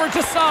quickly over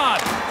to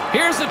Saad.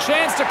 Here's a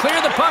chance to clear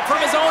the puck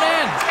from his own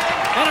end.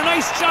 And a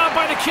nice job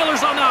by the Killers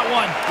on that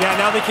one. Yeah,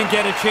 now they can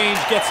get a change,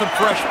 get some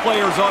fresh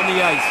players on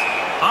the ice.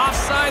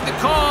 Offside the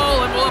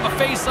call, and we'll have a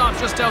face-off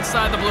just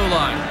outside the blue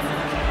line.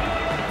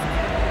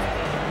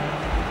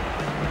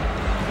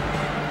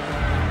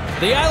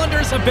 The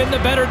Islanders have been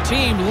the better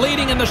team,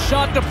 leading in the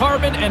shot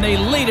department, and they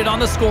lead it on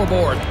the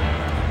scoreboard.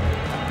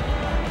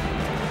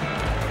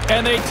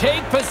 And they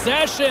take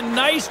possession.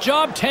 Nice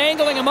job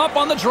tangling him up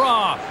on the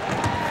draw.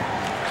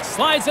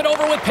 Slides it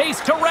over with pace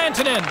to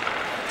Rantanen.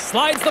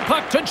 Slides the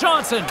puck to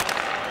Johnson.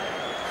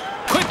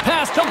 Quick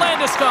pass to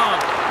Landeskog.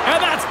 And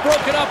that's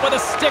broken up with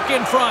a stick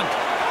in front.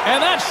 And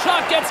that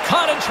shot gets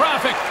caught in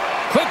traffic.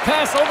 Quick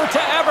pass over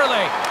to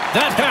Eberle.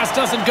 That pass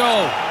doesn't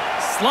go.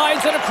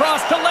 Slides it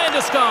across to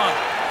Landeskog.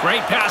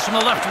 Great pass from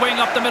the left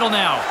wing up the middle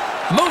now.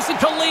 Moves it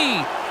to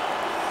Lee.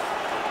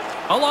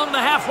 Along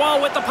the half wall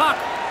with the puck.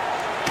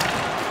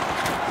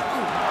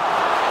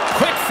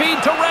 Quick feed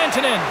to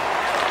Rantanen.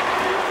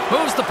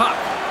 Moves the puck.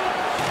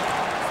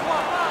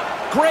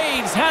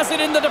 Graves has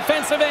it in the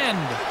defensive end.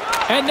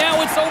 And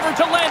now it's over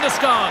to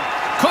Landeskog.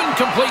 Couldn't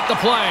complete the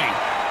play.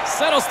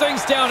 Settles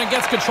things down and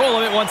gets control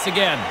of it once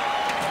again.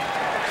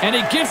 And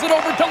he gives it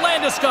over to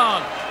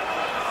Landeskog.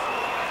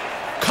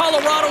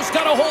 Colorado's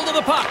got a hold of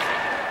the puck.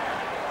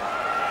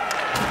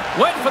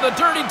 Went for the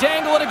dirty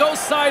dangle and it goes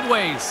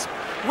sideways.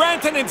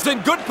 Rantanen's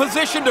in good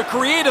position to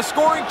create a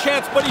scoring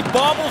chance, but he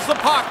bobbles the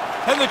puck,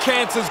 and the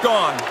chance is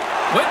gone.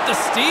 With the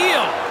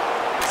steal.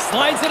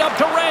 Slides it up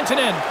to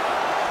Rantanen.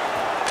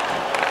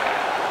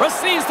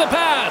 Receives the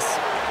pass.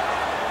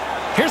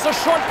 Here's a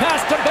short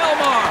pass to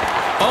Belmar.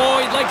 Oh,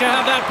 he'd like to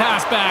have that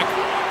pass back.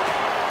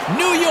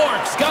 New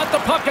York's got the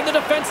puck in the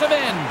defensive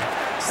end.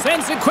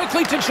 Sends it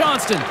quickly to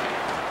Johnston.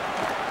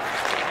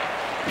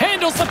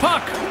 Handles the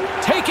puck.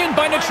 Taken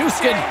by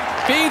Nichushkin.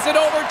 Feeds it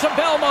over to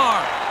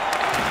Belmar.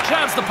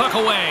 Jabs the puck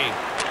away.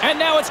 And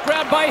now it's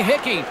grabbed by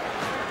Hickey.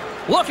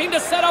 Looking to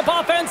set up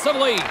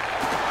offensively.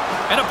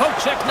 And a poke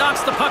check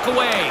knocks the puck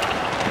away.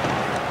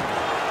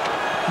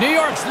 New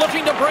York's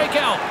looking to break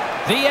out.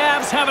 The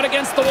Avs have it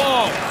against the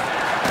wall.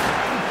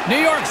 New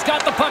York's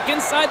got the puck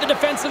inside the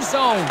defensive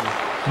zone.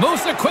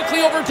 Moves it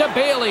quickly over to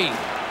Bailey.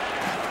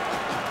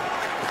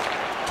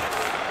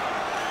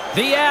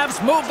 The Avs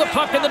move the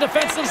puck in the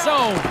defensive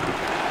zone.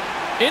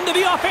 Into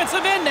the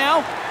offensive end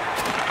now.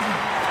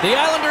 The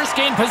Islanders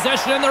gain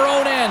possession in their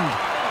own end.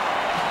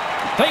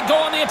 They go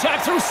on the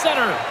attack through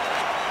center.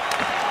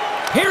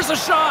 Here's a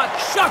shot.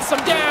 Shuts him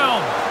down.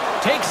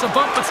 Takes a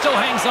bump but still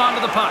hangs on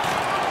to the puck.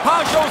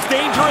 Pageau's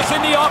dangerous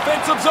in the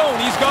offensive zone.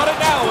 He's got it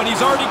now, and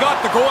he's already got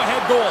the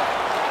go-ahead goal.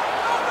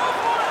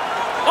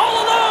 All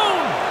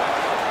alone!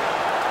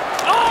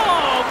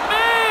 Oh,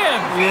 man!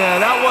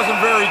 Yeah, that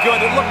wasn't very good.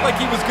 It looked like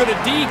he was going to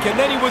deke, and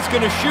then he was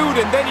going to shoot,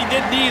 and then he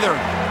didn't either.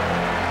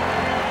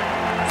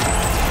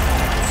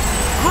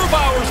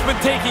 Grubauer's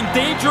been taking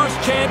dangerous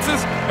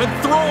chances and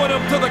throwing them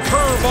to the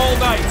curve all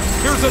night.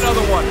 Here's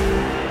another one.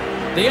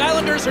 The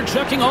Islanders are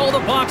checking all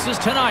the boxes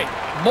tonight.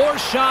 More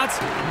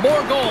shots,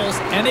 more goals,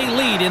 and they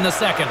lead in the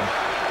second.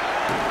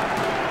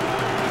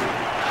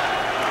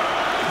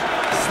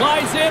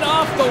 Slides in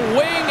off the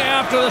wing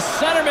after the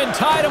centerman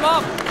tied him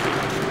up.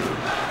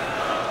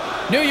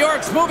 New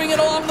York's moving it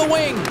along the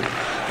wing.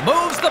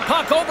 Moves the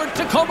puck over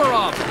to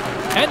Komarov.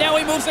 And now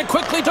he moves it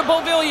quickly to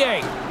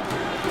Beauvillier.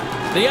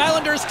 The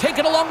Islanders take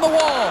it along the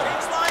wall.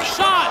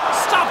 Shot!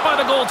 Stopped by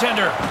the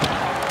goaltender.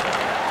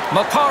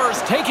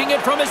 Makar's taking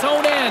it from his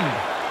own end.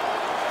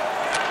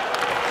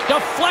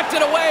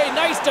 Deflected away.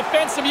 Nice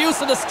defensive use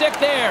of the stick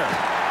there.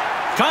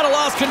 Kind of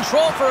lost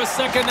control for a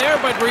second there,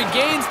 but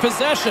regains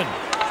possession.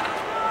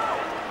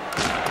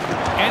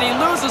 And he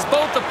loses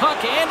both the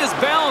puck and his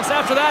balance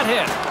after that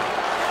hit.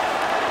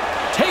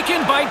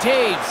 Taken by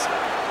Taves.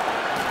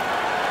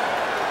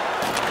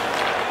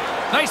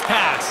 Nice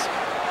pass.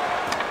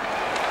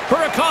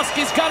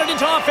 Burakovsky's got it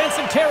into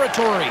offensive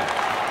territory.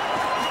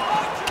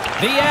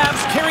 The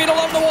Avs carried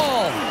along the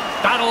wall.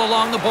 Battle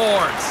along the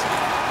boards.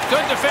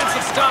 Good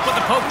defensive stop with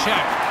the poke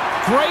check.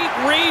 Great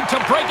read to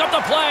break up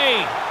the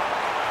play.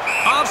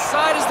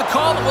 Offside is the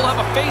call, and we'll have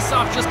a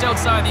face-off just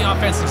outside the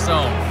offensive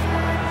zone.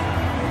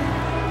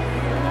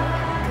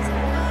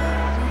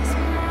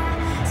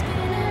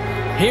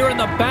 Here in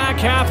the back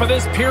half of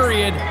this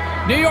period,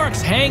 New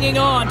York's hanging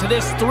on to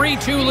this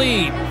 3-2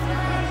 lead.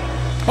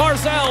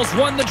 Barzal's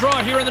won the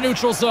draw here in the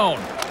neutral zone.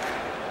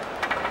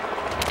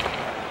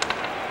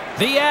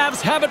 The Avs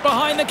have it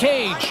behind the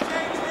cage.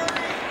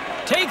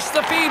 Takes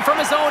the feed from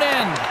his own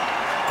end.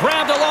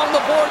 Grabbed along the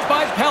boards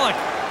by Pelech.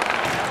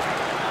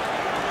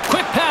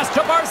 Quick pass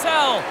to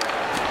Barzal.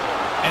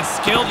 And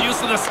skilled use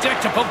of the stick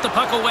to poke the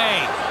puck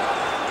away.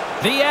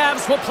 The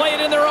Avs will play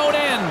it in their own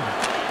end.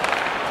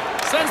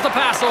 Sends the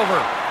pass over.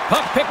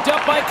 Puck picked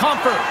up by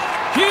Comfort.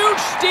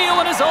 Huge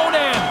steal in his own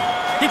end.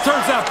 He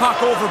turns that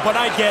puck over, but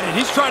I get it.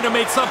 He's trying to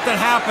make something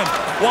happen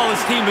while his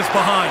team is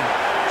behind.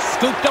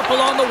 Scooped up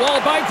along the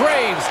wall by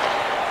Graves.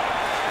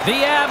 The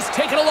Avs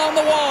take it along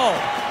the wall.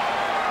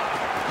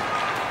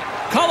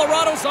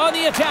 Colorado's on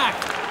the attack.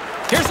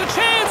 Here's a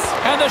chance,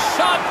 and the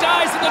shot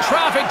dies in the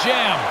traffic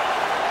jam.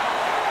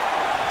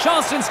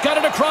 Johnston's got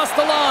it across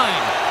the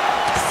line.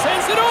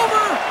 Sends it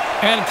over,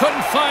 and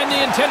couldn't find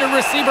the intended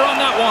receiver on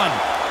that one.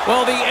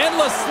 Well, the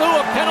endless slew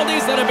of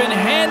penalties that have been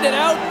handed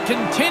out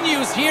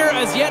continues here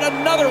as yet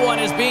another one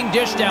is being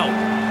dished out.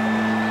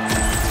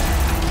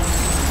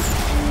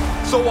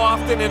 So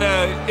often in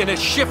a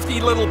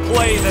shifty little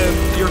play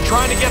that you're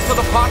trying to get to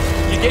the puck,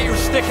 you get your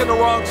stick in the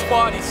wrong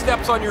spot, he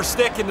steps on your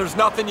stick, and there's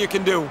nothing you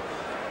can do.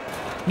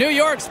 New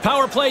York's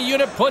power play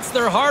unit puts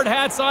their hard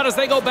hats on as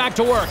they go back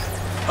to work.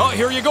 Oh,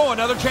 here you go,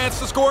 another chance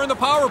to score in the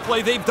power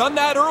play. They've done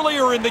that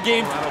earlier in the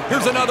game.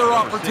 Here's another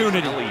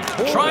opportunity.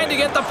 Trying to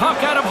get the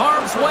puck out of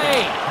harm's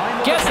way.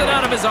 Gets it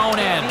out of his own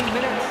end.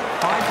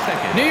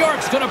 New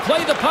York's going to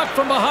play the puck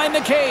from behind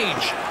the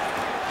cage.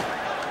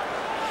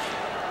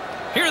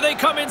 Here they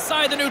come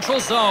inside the neutral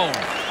zone.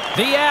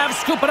 The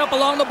Avs scoop it up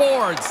along the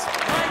boards.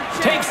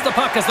 Takes the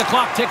puck as the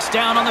clock ticks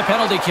down on the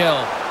penalty kill.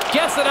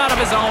 Gets it out of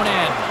his own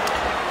end.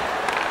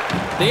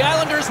 The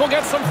Islanders will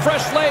get some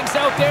fresh legs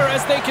out there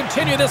as they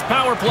continue this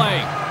power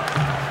play.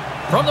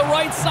 From the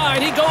right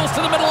side, he goes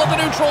to the middle of the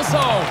neutral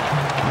zone.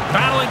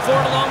 Battling for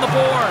it along the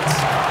boards.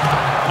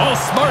 Oh,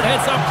 smart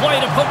heads-up play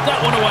to poke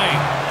that one away.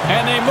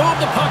 And they move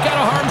the puck out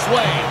of harm's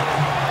way.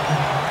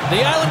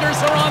 The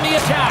Islanders are on the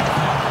attack.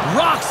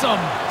 Rocks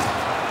them.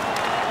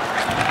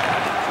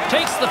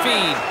 Takes the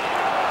feed.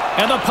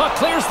 And the puck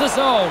clears the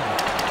zone.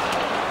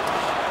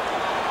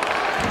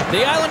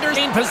 The Islanders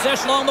gain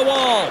possession along the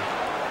wall.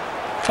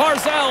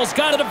 Barzal's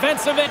got a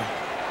defensive end.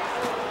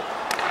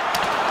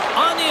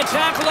 On the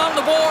attack along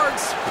the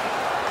boards.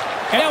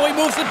 And now he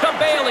moves it to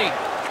Bailey.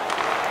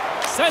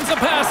 Sends a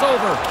pass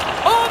over.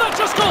 Oh, that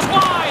just goes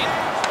wide.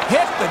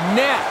 Hit the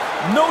net.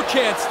 No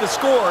chance to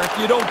score if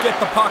you don't get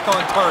the puck on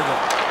target.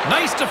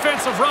 Nice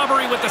defensive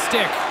robbery with the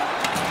stick.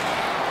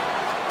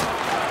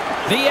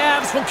 The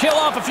Avs will kill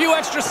off a few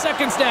extra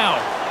seconds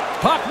now.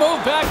 Puck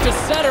moved back to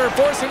center,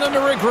 forcing them to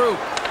regroup.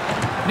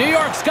 New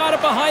York's got it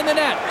behind the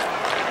net.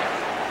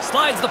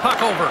 Slides the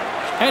puck over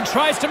and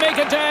tries to make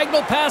a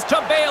diagonal pass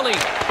to Bailey.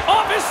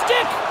 Off his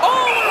stick!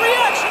 Oh,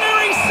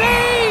 reactionary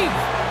save!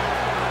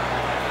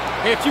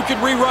 If you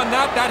could rerun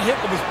that, that hit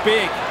was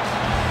big.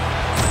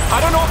 I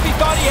don't know if he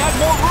thought he had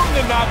more room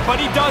than that, but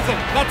he doesn't.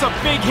 That's a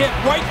big hit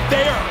right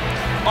there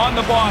on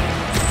the body.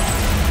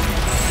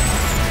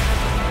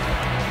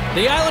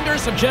 The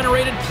Islanders have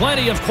generated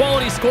plenty of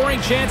quality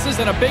scoring chances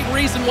and a big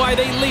reason why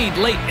they lead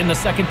late in the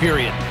second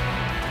period.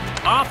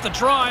 Off the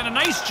draw, and a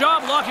nice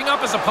job locking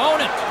up his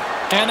opponent.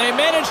 And they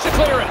manage to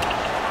clear it.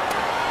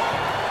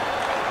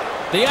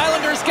 The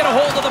Islanders get a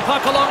hold of the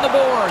puck along the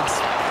boards.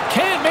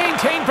 Can't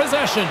maintain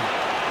possession.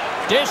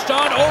 Dished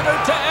on over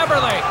to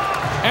Eberle.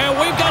 And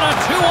we've got a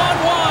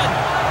 2-on-1.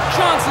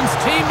 Johnson's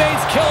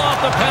teammates kill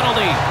off the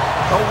penalty.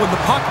 Oh, when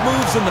the puck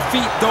moves and the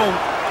feet don't,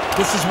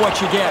 this is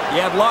what you get.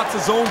 You have lots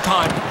of zone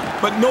time,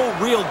 but no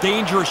real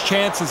dangerous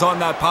chances on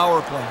that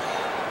power play.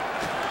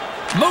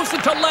 Moves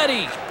it to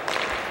Leddy.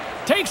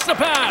 Takes the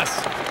pass.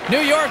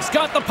 New York's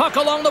got the puck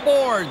along the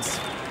boards.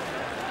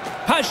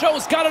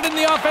 Pajot's got it in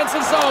the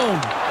offensive zone.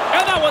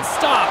 And that one's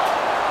stopped.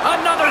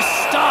 Another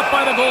stop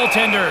by the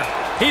goaltender.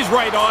 He's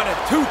right on it.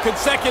 2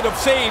 consecutive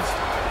saves.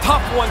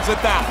 Tough ones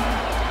at that.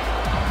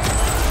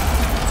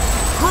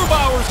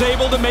 Grubauer's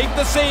able to make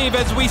the save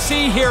as we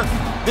see here.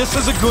 This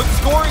is a good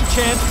scoring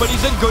chance, but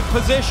he's in good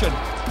position.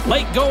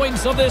 Late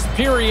goings of this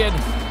period.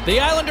 The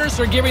Islanders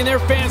are giving their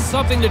fans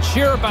something to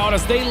cheer about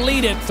as they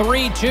lead it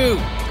 3-2.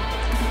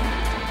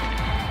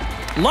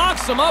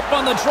 Locks them up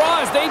on the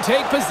draw as they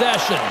take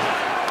possession.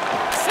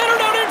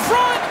 Centered out in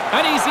front.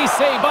 An easy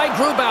save by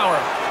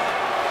Grubauer.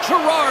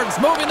 Girard's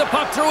moving the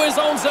puck through his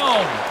own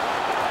zone.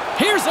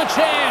 Here's a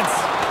chance.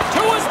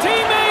 To his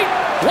teammate.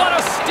 What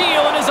a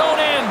steal in his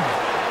own end.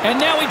 And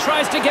now he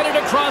tries to get it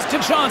across to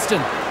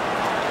Johnston.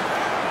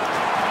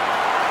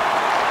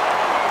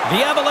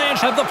 The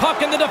Avalanche have the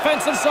puck in the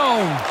defensive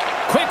zone.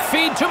 Quick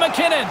feed to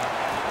McKinnon.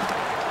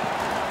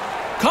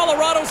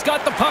 Colorado's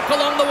got the puck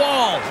along the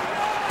wall.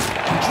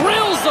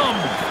 Drills him.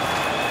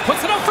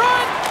 Puts it up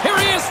front. Here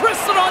he is,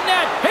 wrists it on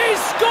net. He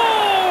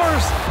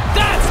scores!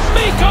 That's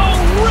Mikko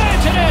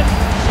Rantanen!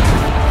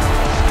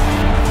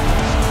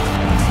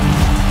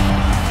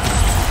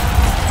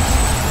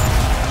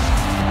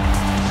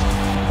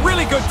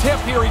 Really good tip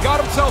here. He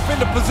got himself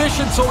into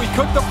position so he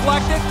could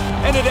deflect it,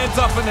 and it ends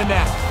up in the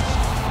net.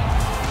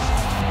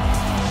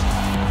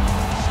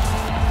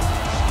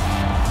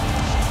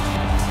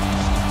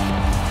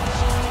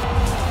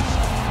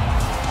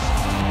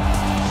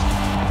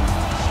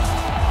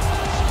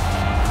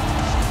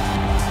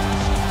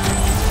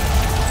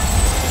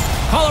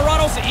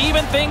 Colorado's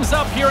even things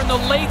up here in the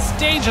late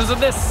stages of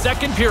this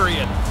second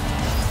period.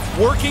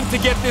 Working to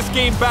get this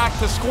game back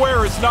to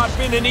square has not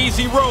been an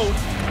easy road,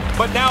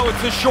 but now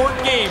it's a short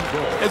game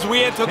as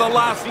we enter the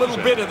last little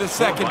bit of the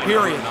second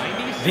period.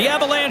 The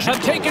Avalanche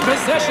have taken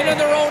possession in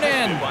their own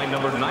end.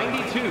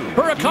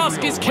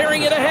 Burakovsky's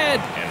carrying it ahead.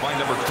 And by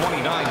number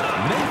 29,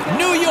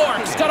 New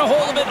York's got a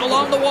hold of it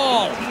along the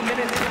wall.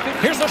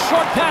 Here's a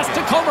short pass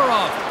to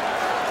Komarov.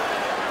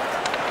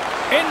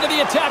 Into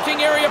the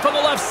attacking area from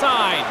the left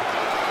side.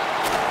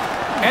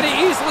 And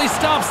he easily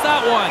stops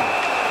that one.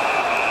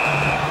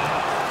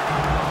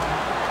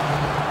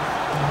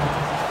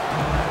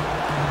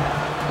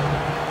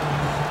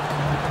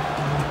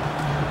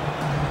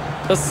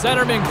 The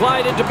centerman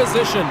glide into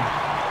position.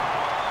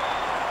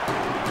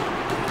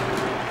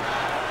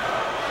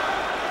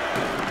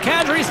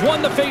 Kadri's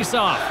won the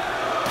faceoff.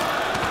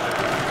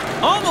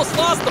 Almost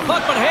lost the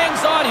puck, but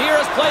hangs on here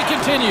as play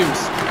continues.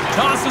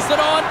 Tosses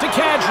it on to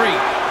Kadri.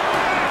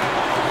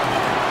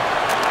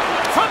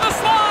 From the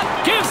slot,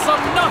 gives them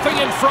nothing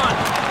in front.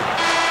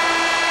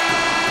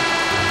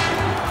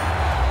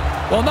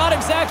 Well, not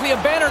exactly a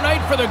banner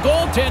night for the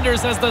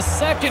goaltenders as the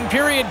second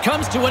period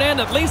comes to an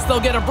end. At least they'll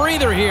get a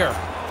breather here.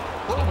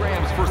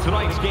 Programs for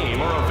tonight's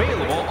game are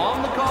available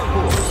on the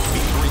concourse,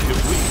 featuring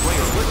complete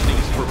player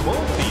listings for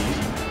both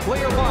teams,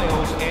 player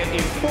bios, and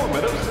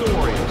informative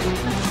stories.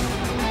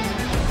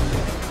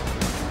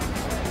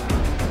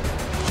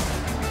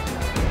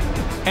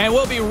 And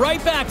we'll be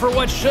right back for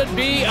what should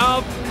be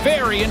a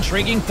very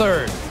intriguing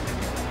third.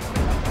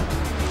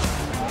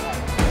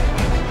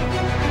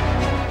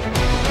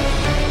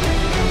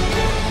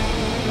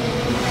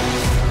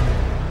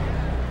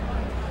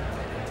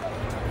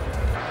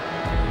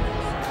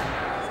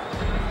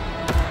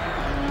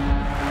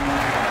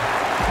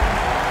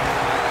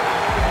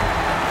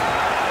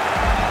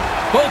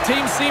 Both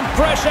teams seem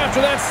fresh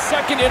after that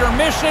second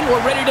intermission. We're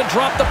ready to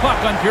drop the puck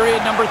on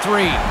period number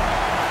 3.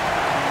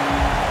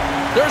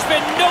 There's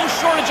been no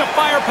shortage of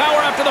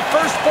firepower after the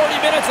first 40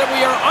 minutes, and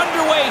we are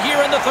underway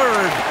here in the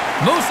third.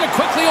 Moves it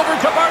quickly over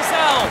to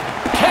Barzal.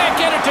 Can't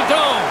get it to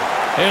go.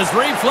 His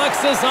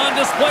reflexes on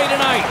display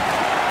tonight.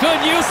 Good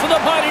use of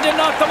the body to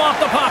knock them off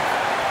the puck.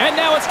 And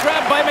now it's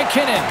grabbed by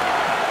McKinnon.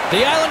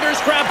 The Islanders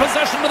grab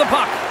possession of the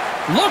puck.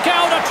 Look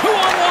out, a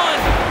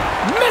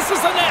 2-on-1. Misses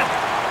the net.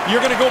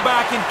 You're going to go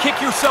back and kick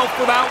yourself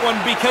for that one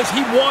because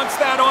he wants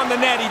that on the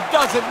net. He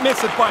doesn't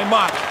miss it by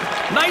much.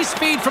 Nice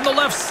feed from the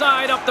left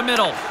side up the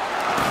middle.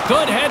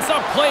 Good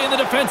heads-up play in the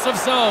defensive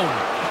zone.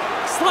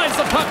 Slides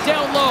the puck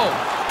down low.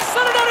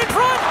 Set it out in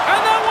front,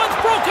 and that one's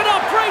broken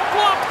up. Great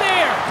block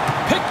there.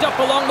 Picked up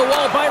along the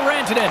wall by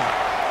Rantanen.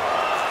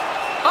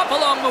 Up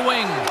along the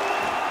wing.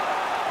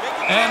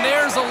 And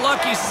there's a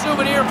lucky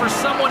souvenir for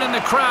someone in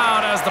the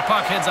crowd as the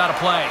puck heads out of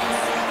play.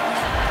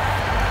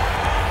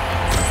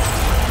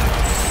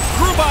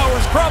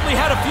 Grubauer's probably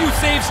had a few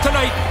saves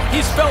tonight.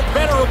 He's felt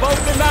better about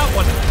than that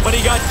one, but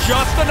he got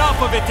just enough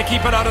of it to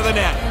keep it out of the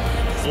net.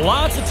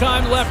 Lots of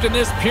time left in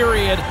this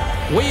period.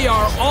 We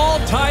are all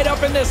tied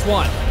up in this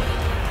one.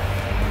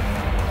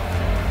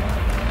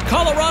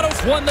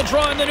 Colorado's won the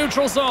draw in the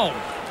neutral zone.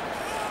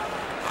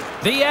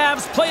 The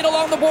Avs played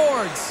along the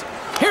boards.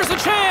 Here's a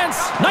chance.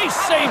 Nice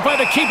save by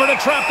the keeper to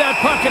trap that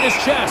puck in his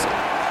chest.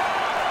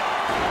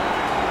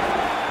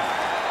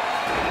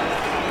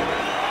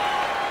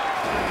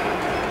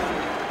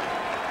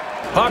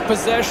 Puck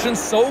possession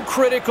so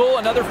critical.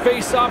 Another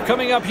face-off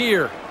coming up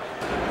here.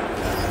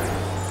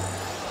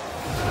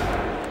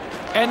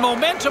 And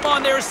momentum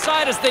on their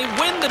side as they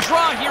win the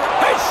draw here.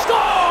 He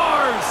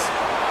scores!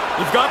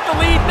 You've got the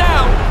lead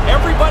now.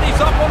 Everybody's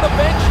up on the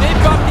bench.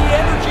 They've got the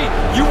energy.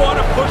 You want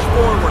to push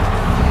forward.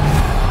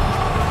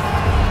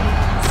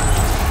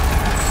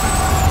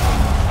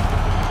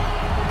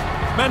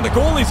 Man, the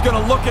goalie's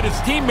going to look at his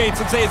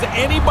teammates and say, is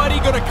anybody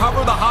going to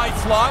cover the high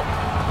slot?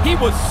 He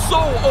was so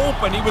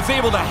open, he was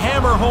able to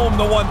hammer home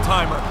the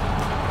one-timer.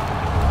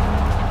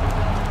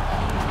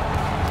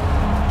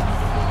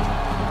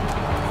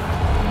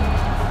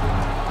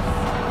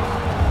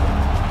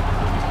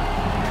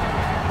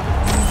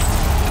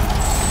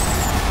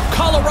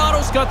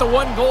 Colorado's got the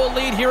 1-goal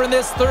lead here in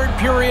this third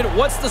period.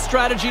 What's the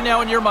strategy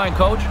now in your mind,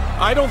 Coach?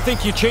 I don't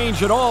think you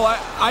change at all.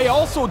 I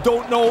also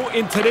don't know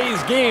in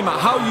today's game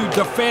how you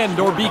defend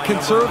or be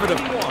conservative.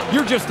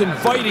 You're just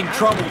inviting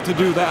trouble to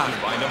do that.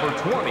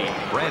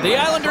 The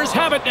Islanders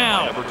have it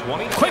now.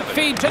 Quick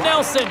feed to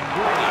Nelson.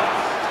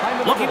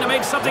 Looking to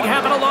make something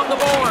happen along the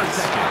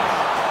boards.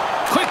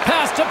 Quick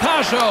pass to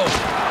Pajot.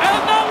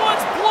 And that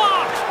one's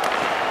blocked.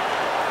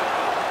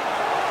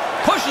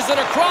 Pushes it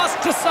across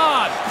to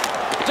Saad.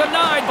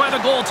 Denied by the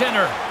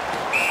goaltender.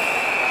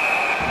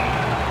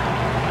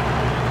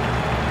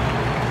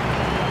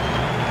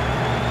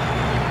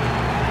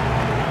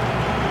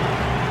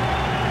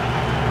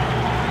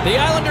 The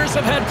Islanders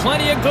have had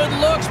plenty of good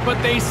looks,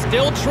 but they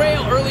still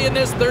trail early in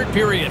this third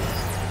period.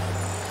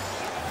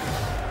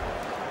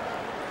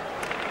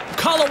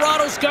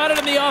 Colorado's got it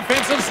in the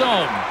offensive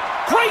zone.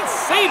 Great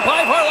save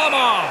by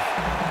Varlamov.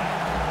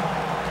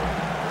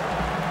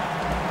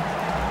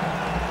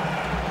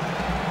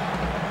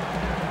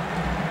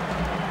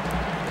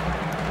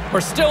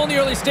 We're still in the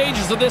early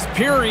stages of this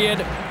period.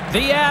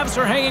 The Avs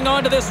are hanging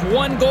on to this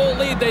 1-goal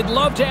lead. They'd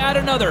love to add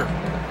another.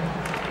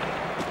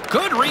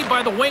 Good read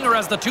by the winger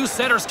as the two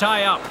centers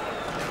tie up.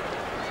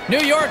 New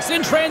York's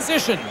in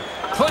transition.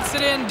 Puts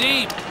it in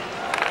deep.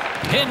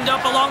 Pinned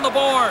up along the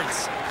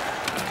boards.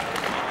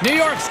 New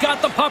York's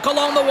got the puck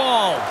along the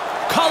wall.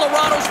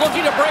 Colorado's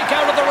looking to break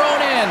out of their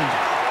own end.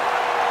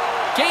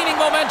 Gaining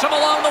momentum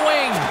along the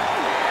wing.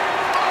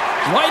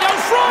 Right out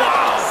front.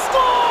 Wow.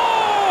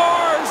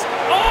 Scores!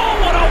 Oh,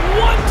 what a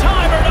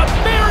one-timer to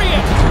bury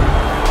it!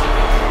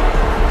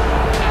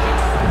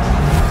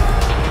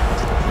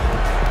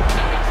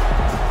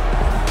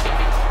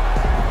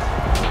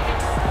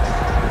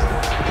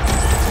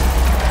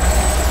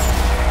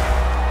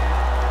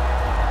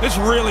 This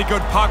really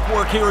good puck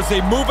work here as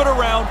they move it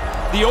around.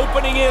 The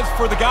opening is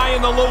for the guy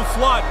in the low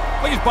slot.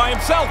 Well, he's by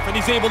himself, and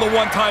he's able to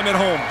one-time it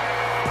home.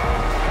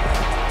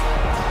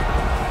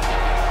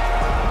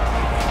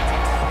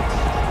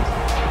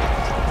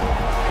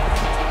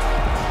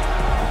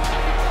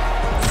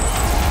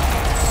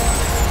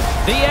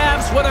 The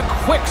Avs with a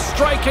quick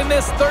strike in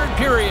this third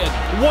period.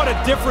 What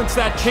a difference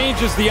that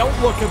changes the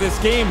outlook of this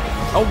game.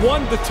 A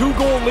 1-2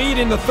 goal lead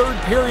in the third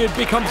period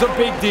becomes a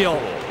big deal.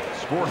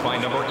 Scored by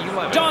number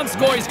 11.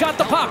 Donskoy's got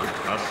the puck.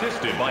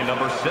 Assisted by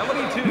number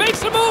 72.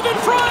 Makes a move in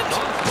front.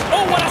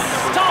 Oh, what a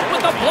stop with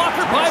the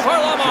blocker by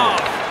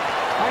Varlamov.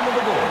 Time of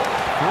the goal,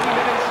 3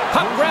 minutes.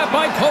 Puck grab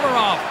by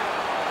Komarov.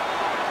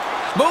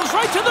 Moves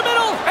right to the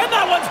middle, and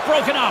that one's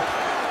broken up.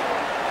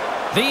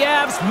 The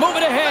Avs move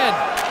it ahead.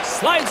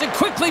 Slides it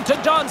quickly to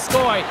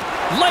Donskoy.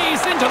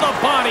 Lays into the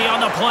body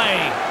on the play.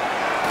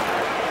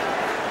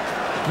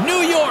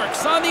 New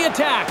York's on the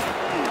attack.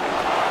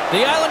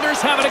 The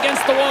Islanders have it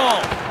against the wall.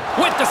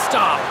 With the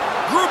stop.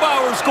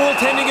 Grubauer's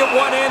goaltending at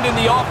one end and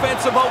the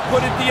offensive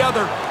output at the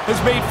other has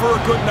made for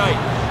a good night.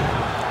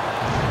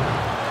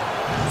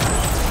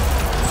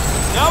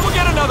 Now we'll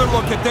get another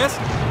look at this.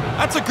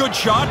 That's a good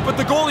shot, but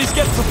the goalie's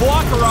gets the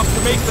blocker up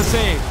to make the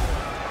save.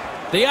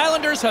 The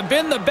Islanders have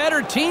been the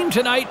better team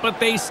tonight, but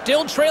they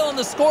still trail on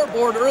the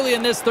scoreboard early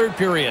in this third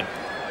period.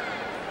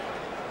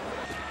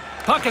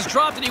 Puck is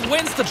dropped and he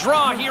wins the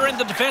draw here in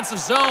the defensive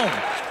zone.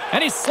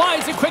 And he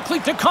slides it quickly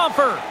to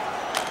Comfer.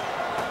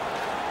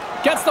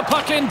 Gets the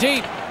puck in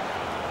deep.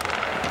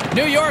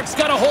 New York's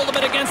got a hold of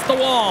it against the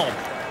wall.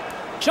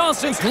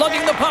 Johnston's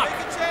lugging the puck.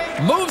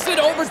 Moves it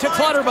over to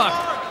Clutterbuck.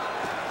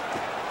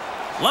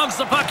 Lugs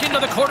the puck into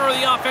the corner of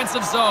the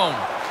offensive zone.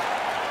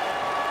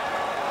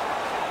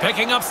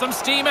 Picking up some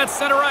steam at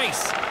center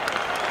ice.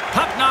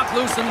 Puck knocked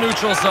loose in the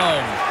neutral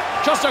zone.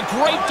 Just a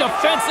great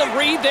defensive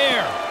read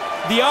there.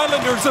 The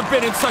Islanders have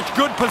been in such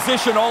good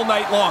position all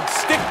night long.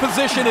 Stick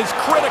position is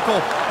critical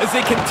as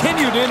they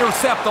continue to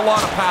intercept a lot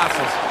of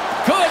passes.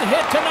 Good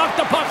hit to knock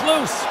the puck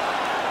loose.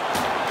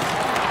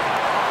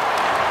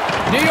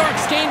 New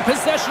York's gained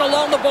possession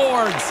along the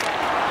boards.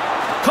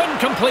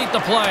 Couldn't complete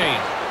the play.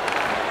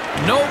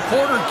 No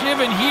quarter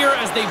given here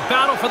as they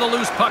battle for the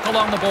loose puck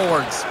along the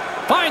boards.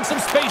 Finds some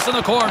space in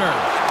the corner.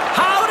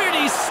 How did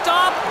he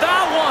stop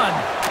that one?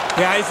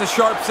 Yeah, it's a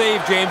sharp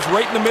save, James.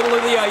 Right in the middle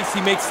of the ice,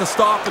 he makes the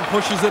stop and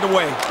pushes it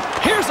away.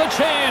 Here's a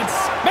chance.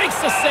 Makes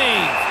the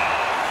save.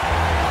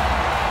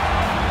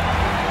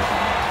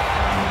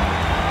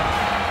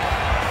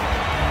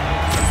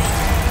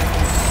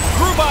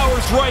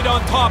 Grubauer's right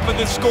on top of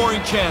this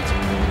scoring chance.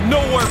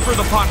 Nowhere for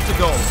the puck to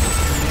go.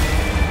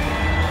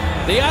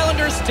 The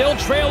Islanders still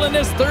trail in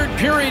this third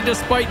period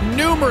despite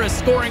numerous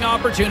scoring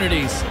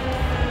opportunities.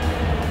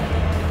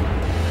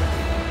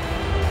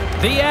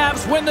 The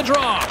Avs win the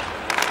draw.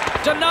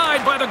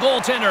 Denied by the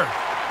goaltender.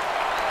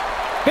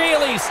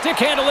 Bailey stick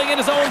handling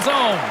in his own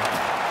zone.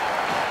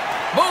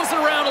 Moves it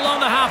around along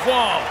the half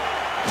wall.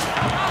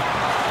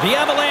 The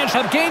Avalanche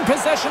have gained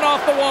possession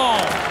off the wall.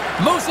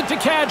 Moves it to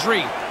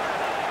Kadri.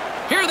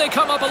 Here they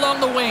come up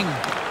along the wing.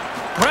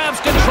 Grabs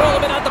control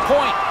of it at the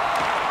point.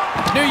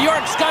 New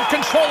York's got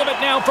control of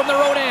it now from their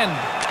own end.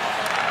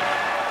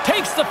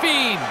 Takes the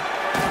feed.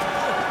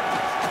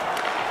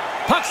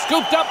 Puck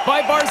scooped up by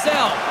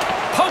Barzal.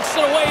 Pokes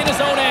it away in his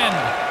own end.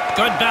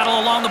 Good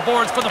battle along the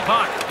boards for the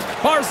puck.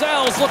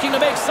 Barzal's looking to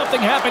make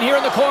something happen here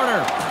in the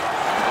corner.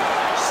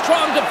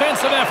 Strong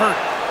defensive effort.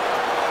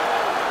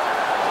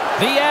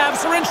 The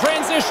Avs are in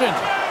transition.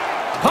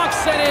 Puck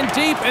sent in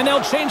deep, and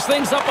they'll change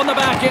things up on the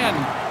back end.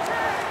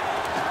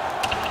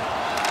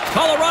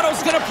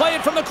 Colorado's going to play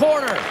it from the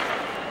corner.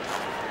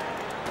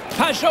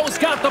 Pajot's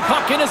got the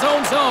puck in his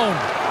own zone.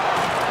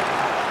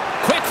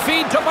 Quick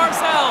feed to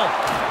Barzal.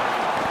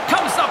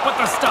 Comes up with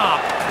the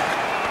stop.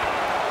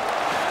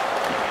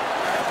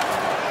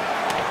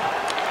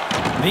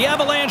 The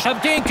Avalanche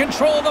have gained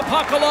control of the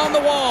puck along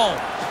the wall.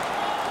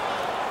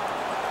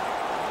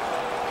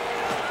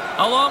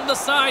 Along the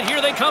side, here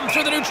they come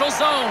through the neutral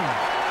zone.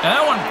 And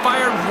that one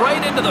fired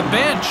right into the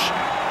bench.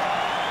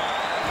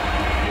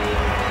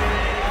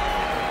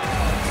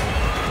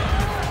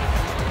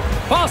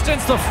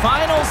 Boston's the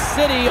final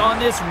city on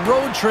this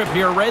road trip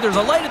here, Ray. There's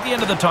a light at the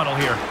end of the tunnel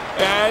here.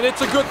 And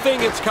it's a good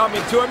thing it's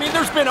coming to. I mean,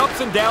 there's been ups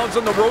and downs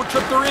on the road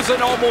trip. There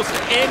isn't almost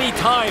any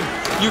time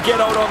you get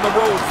out on the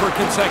road for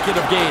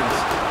consecutive games.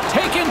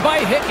 Taken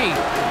by Hickey.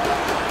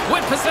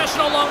 With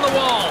possession along the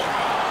wall.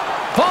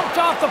 Bumped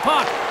off the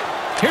puck.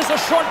 Here's a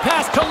short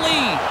pass to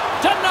Lee.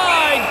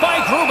 Denied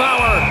by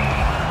Grubauer.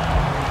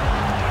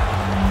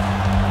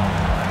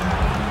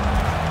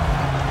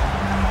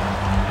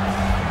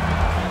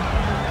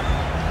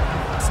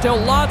 Still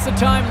lots of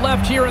time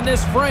left here in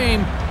this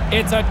frame.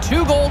 It's a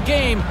 2-goal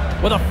game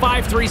with a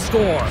 5-3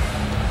 score.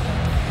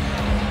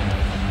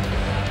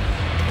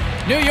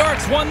 New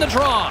York's won the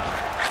draw.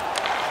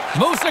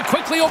 Moves it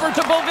quickly over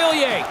to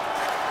Beauvillier.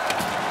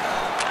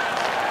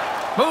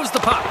 Moves the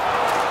puck.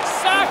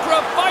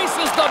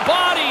 Sacrifices the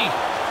body.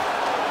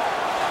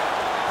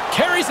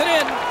 Carries it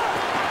in.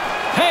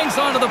 Hangs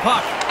onto the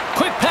puck.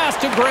 Quick pass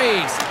to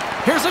Graves.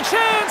 Here's a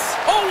chance.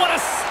 Oh, what a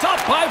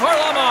stop by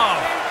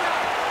Varlamov.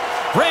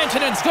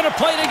 Rantanen's going to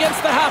play it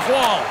against the half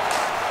wall.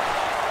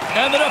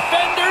 And the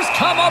defenders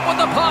come up with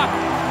the puck.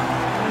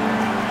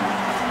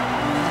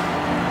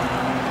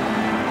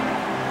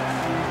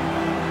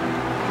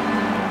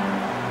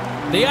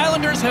 The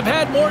Islanders have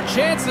had more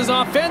chances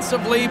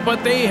offensively,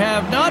 but they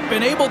have not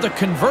been able to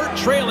convert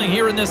trailing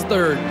here in this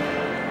third.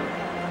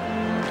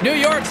 New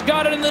York's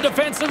got it in the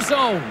defensive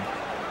zone.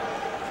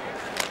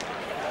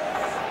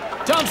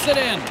 Dumps it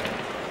in.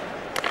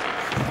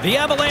 The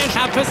Avalanche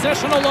have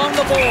possession along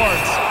the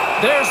boards.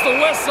 There's the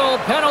whistle.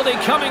 Penalty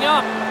coming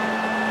up.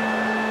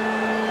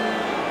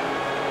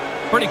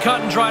 Pretty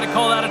cut and dry to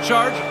call that a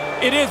charge.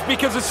 It is,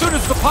 because as soon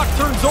as the puck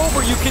turns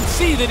over, you can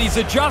see that he's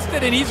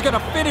adjusted and he's going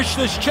to finish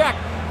this check.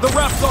 The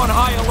ref's on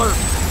high alert.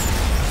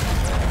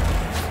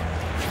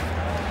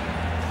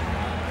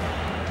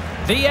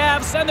 The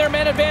Avs send their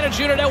man advantage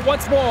unit out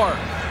once more.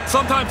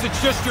 Sometimes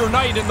it's just your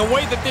night, and the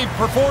way that they've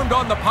performed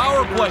on the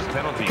power play,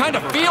 it kind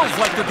of feels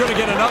like they're going to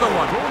get another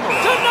one.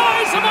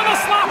 Denies him on the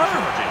slapper.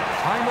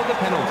 Time of the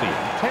penalty,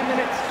 10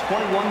 minutes,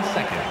 21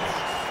 seconds.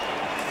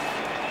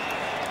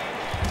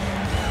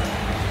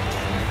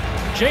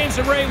 James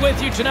and Ray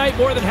with you tonight.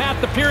 More than half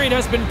the period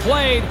has been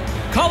played.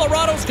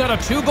 Colorado's got a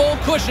 2-goal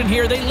cushion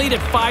here. They lead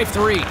at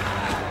 5-3.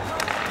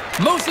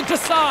 Moves it to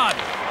Saad.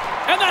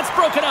 And that's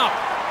broken up.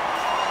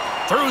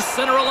 Through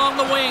center along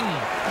the wing.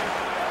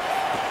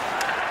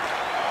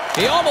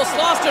 He almost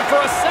lost it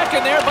for a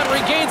second there, but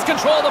regains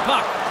control of the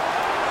puck.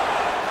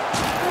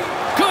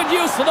 Good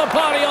use of the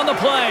body on the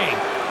play.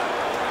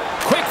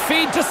 Quick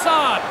feed to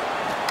Saad.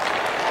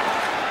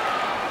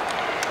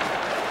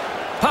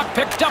 Puck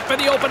picked up in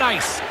the open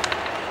ice.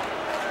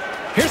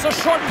 Here's a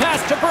short pass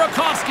to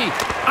Burakovsky.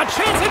 A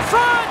chance in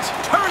front.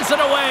 Turns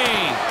it away.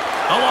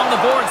 Along the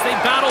boards, they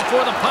battle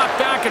for the puck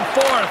back and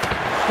forth.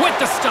 With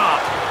the stop.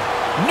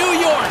 New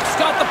York's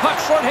got the puck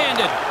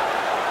shorthanded.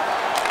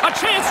 A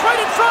chance right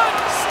in front.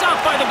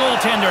 Stopped by the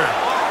goaltender.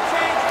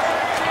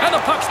 And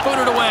the puck's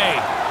booted away.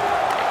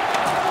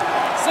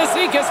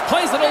 Cizikas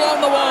plays it along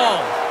the wall.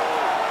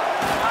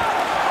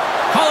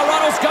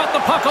 Colorado's got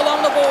the puck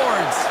along the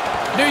boards.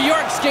 New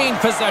York's gained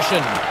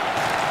possession.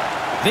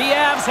 The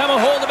Avs have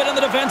a hold of it in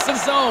the defensive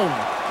zone.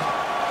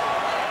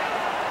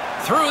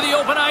 Through the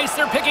open ice,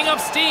 they're picking up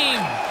steam.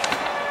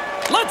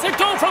 Lets it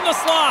go from the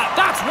slot.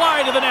 That's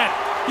wide of the net.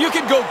 You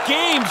can go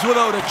games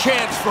without a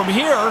chance from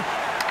here.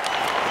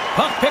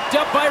 Puck picked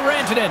up by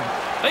Rantanen.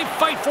 They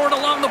fight for it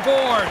along the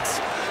boards.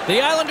 The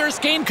Islanders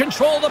gain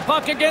control of the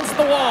puck against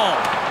the wall.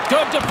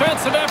 Good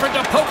defensive effort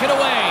to poke it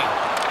away.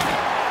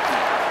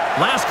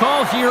 Last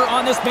call here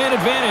on this man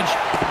advantage.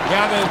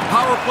 Yeah, the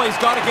power play's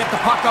got to get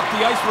the puck up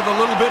the ice with a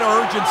little bit of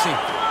urgency.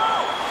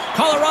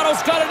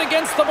 Colorado's got it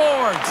against the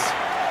boards.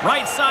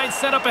 Right side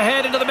set up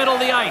ahead into the middle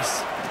of the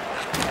ice.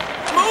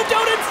 Moved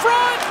out in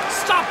front.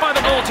 Stopped by the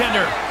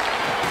goaltender.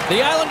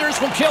 The Islanders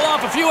will kill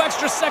off a few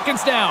extra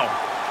seconds now.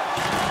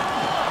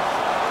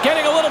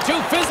 Getting a little too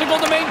physical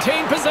to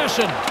maintain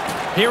possession.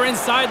 Here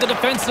inside the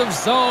defensive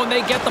zone,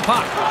 they get the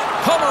puck.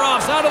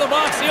 Komarov's out of the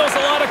box. He owes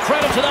a lot of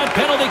credit to that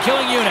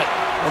penalty-killing unit.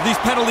 Well, these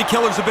penalty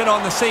killers have been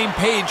on the same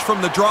page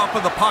from the drop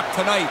of the puck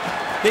tonight.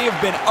 They have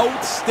been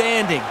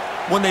outstanding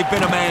when they've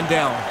been a man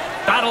down.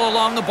 Battle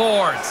along the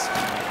boards.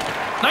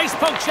 Nice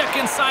poke check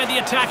inside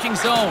the attacking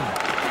zone.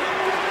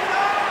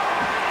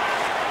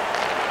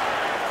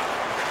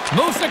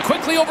 Moves it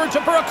quickly over to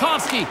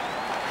Burakovsky.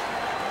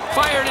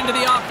 Fired into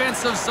the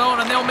offensive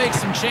zone, and they'll make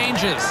some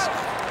changes.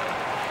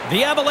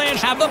 The Avalanche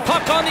have the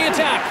puck on the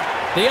attack.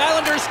 The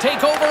Islanders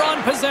take over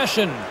on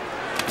possession.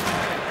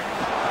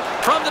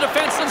 From the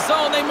defensive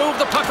zone, they move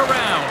the puck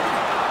around.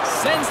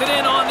 Sends it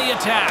in on the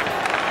attack.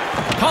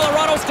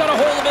 Colorado's got a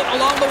hold of it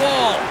along the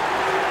wall.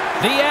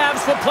 The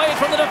Avs will play it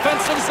from the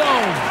defensive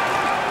zone.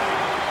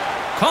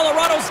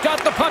 Colorado's got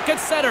the puck at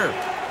center.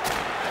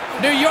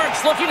 New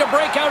York's looking to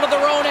break out of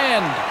their own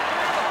end.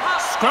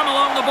 Scrum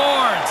along the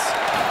boards.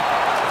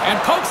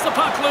 And pokes the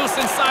puck loose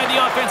inside the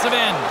offensive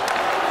end.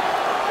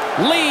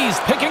 Lee's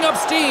picking up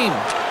steam.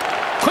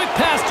 Quick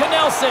pass to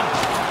Nelson.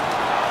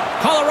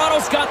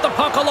 Colorado's got the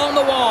puck along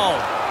the wall.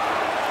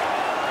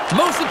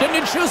 Moves it to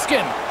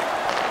Nichushkin.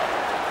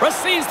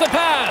 Receives the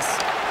pass.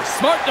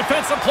 Smart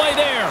defensive play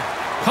there.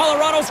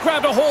 Colorado's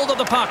grabbed a hold of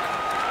the puck.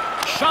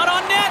 Shot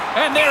on net,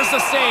 and there's the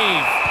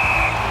save.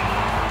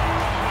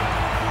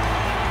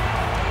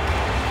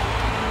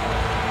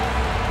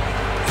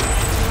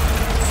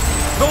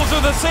 Those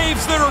are the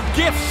saves that are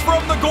gifts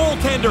from the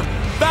goaltender.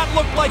 That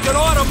looked like an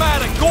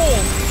automatic goal.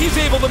 He's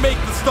able to make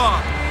the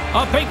stop.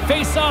 A big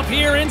face-off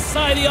here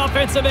inside the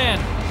offensive end.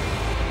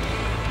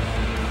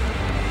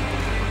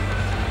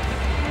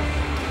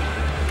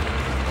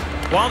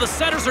 While the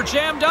centers are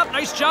jammed up,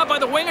 nice job by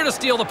the winger to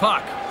steal the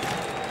puck.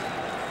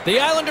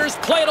 The Islanders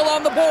play it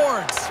along the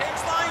boards.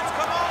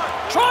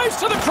 Drives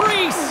to the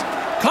crease.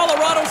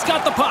 Colorado's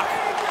got the puck.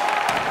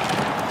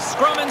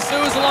 Scrum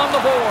ensues along the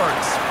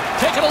boards.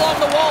 Taken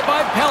along the wall by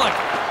Pellick.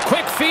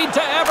 Quick feed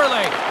to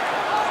Everly.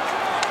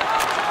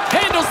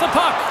 Handles the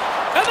puck.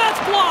 And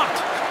that's blocked.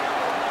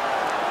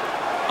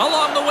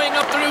 Along the wing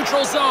up the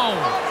neutral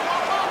zone.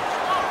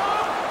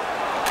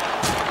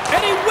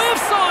 And he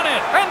whiffs on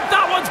it. And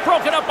that one's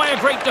broken up by a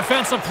great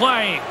defensive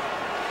play.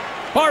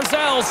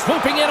 Barzal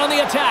swooping in on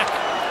the attack.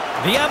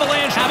 The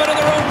Avalanche have it in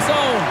their own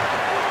zone.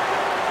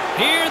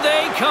 Here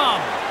they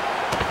come.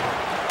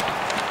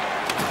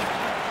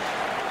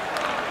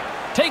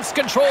 Takes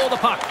control of the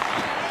puck.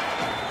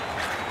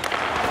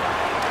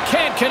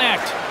 Can't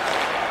connect.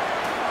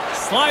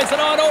 Slides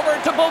it on over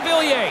to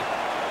Beauvillier.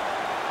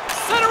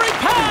 Centering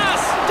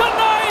pass.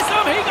 Denies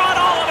him. He got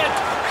all of it.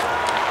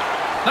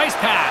 Nice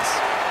pass.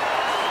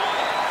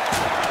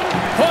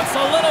 Puts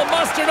a little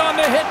mustard on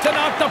the hit to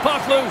knock the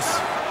puck loose.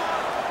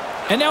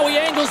 And now he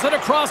angles it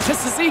across to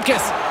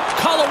Cizikas.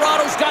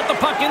 Colorado's got the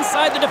puck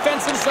inside the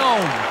defensive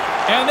zone.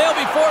 And they'll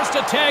be forced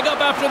to tag up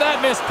after that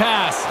missed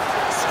pass.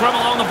 Scrum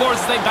along the boards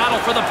as they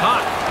battle for the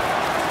puck.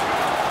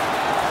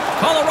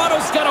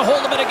 Colorado's got a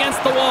hold of it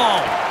against the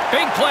wall.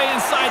 Big play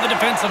inside the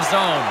defensive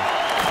zone.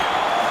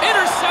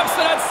 Intercepts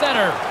it at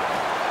center.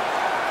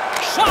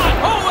 Shot!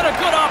 Oh, what a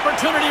good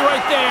opportunity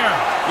right there.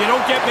 You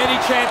don't get many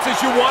chances.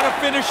 You want to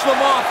finish them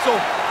off, so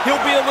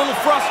he'll be a little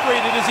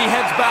frustrated as he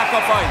heads back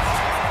up ice.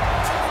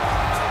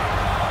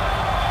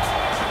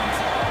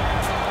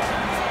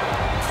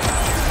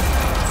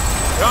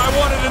 I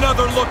wanted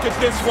another look at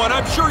this one.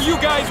 I'm sure you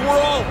guys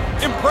were all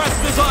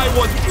impressed as I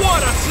was.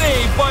 What a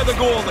save by the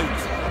goalie.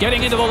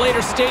 Getting into the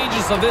later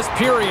stages of this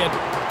period,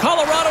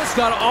 Colorado's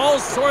got all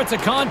sorts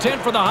of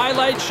content for the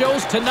highlight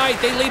shows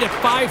tonight. They lead at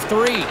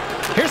 5-3.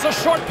 Here's a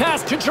short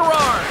pass to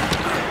Girard.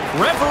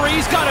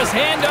 Referee's got his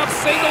hand up,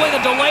 signaling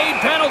a delayed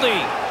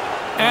penalty.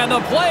 And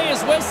the play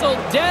is whistled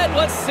dead.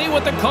 Let's see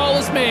what the call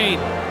is made.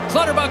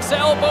 Clutterbuck's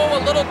elbow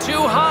a little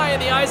too high in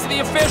the eyes of the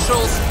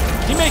officials.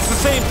 He makes the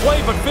same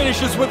play but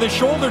finishes with his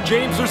shoulder,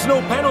 James. There's no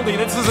penalty.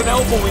 This is an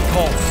elbowing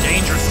call.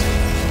 Dangerous.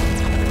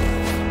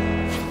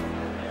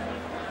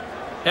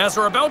 As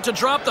we're about to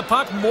drop the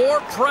puck, more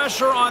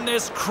pressure on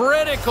this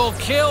critical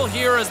kill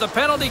here as the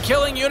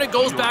penalty-killing unit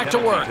goes back to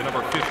work.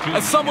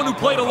 As someone who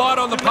played a lot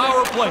on the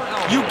power play,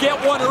 you get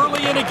one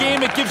early in a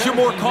game, it gives you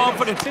more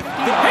confidence. He scores!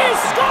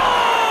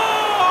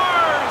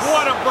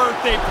 What a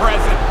birthday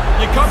present.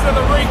 You come to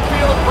the rink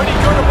feeling pretty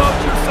good about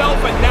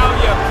yourself, and now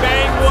you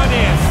bang one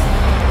in.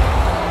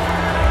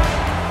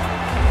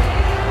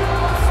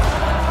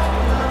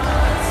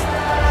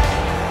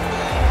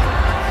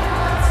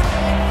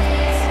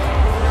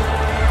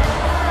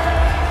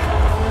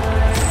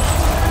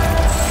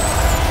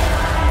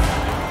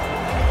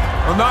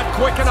 Not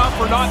quick enough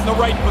or not in the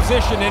right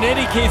position. In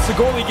any case, the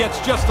goalie gets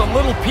just a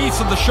little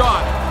piece of the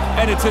shot,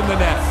 and it's in the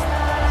net.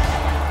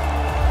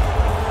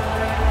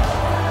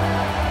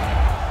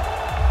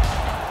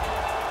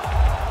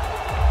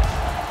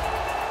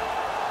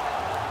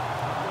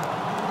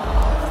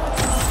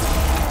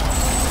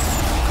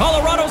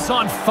 Colorado's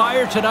on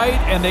fire tonight,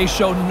 and they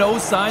show no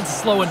signs of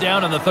slowing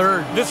down in the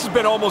third. This has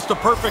been almost a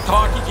perfect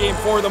hockey game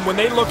for them. When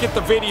they look at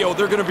the video,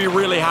 they're going to be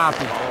really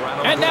happy.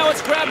 And now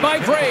it's grabbed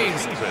by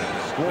Graves.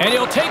 And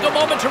he'll take a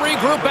moment to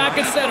regroup back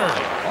at center.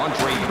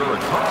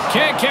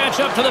 Can't catch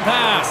up to the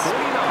pass.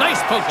 Nice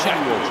poke check.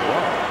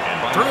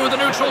 Through the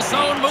neutral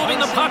zone,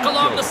 moving the puck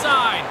along the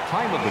side.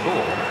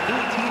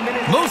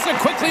 Moves it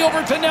quickly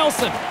over to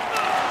Nelson.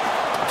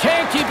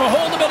 Can't keep a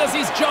hold of it as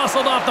he's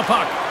jostled off the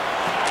puck.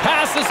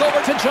 Passes over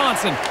to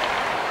Johnson.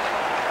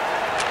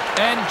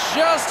 And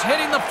just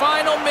hitting the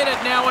final minute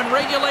now in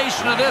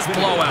regulation of this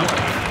blowout.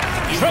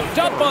 Tripped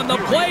up on the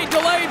play,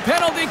 delayed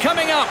penalty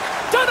coming up.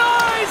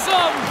 Denies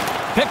him!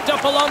 Picked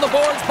up along the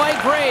boards by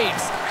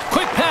Graves.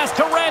 Quick pass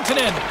to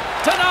Rantanen.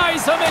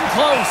 Denies him in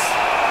close.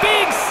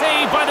 Big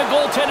save by the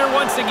goaltender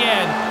once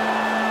again.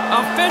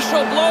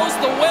 Official blows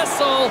the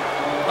whistle.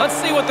 Let's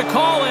see what the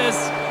call is.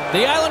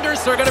 The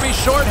Islanders are going to be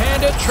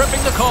shorthanded,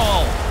 tripping the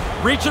call.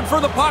 Reaching for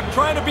the puck,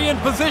 trying to be in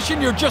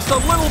position, you're just a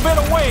little bit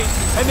away,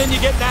 and then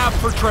you get nabbed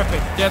for tripping.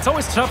 Yeah, it's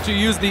always tough to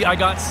use the I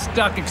got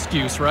stuck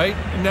excuse, right?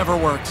 It never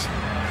works.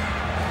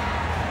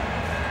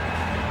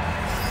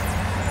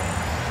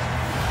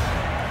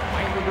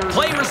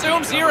 Play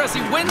resumes here as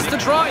he wins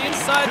the draw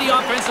inside the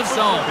offensive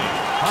zone.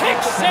 Kick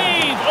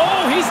save!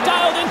 Oh, he's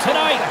dialed in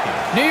tonight.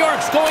 New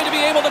York's going to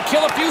be able to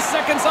kill a few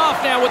seconds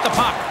off now with the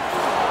puck.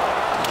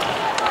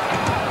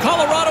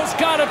 Colorado's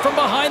got it from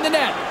behind the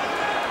net.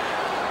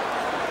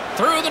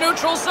 Through the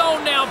neutral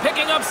zone now,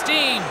 picking up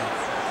steam.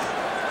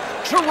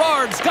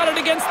 Girard's got it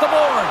against the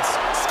boards.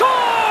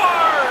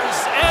 Scores!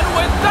 And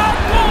with that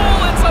goal,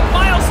 it's a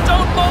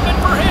milestone moment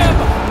for him.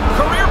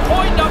 Career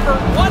point number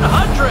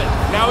 100.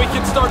 Now he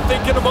can start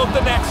thinking about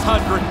the next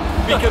 100.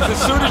 Because as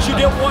soon as you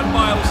get one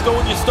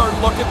milestone, you start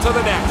looking to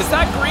the next. Is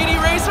that Greedy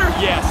Racer?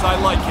 Yes, I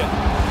like it.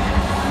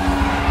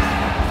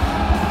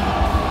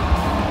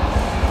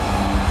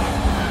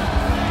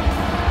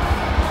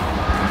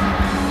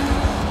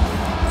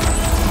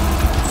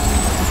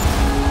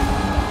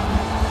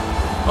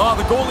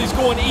 goalie's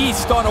going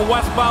east on a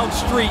westbound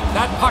street.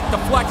 That puck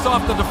deflects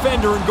off the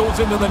defender and goes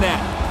into the net.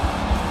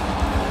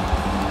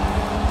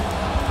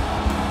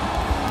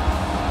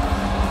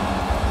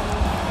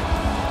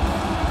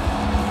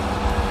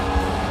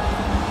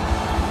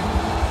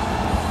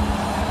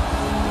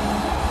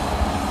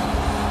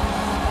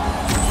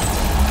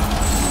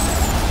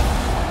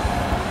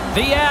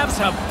 The Avs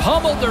have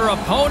pummeled their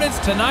opponents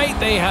tonight.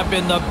 They have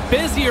been the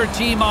busier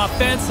team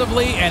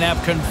offensively and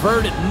have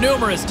converted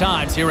numerous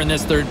times here in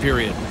this third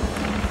period.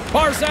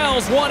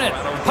 Barzal's won it.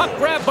 Puck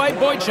grab by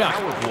Boychuk.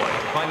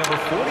 By number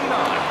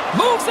 49.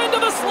 Moves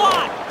into the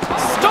slot.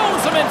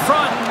 Stones him in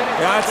front.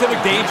 Yeah, it's in a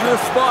dangerous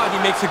spot. He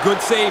makes a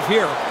good save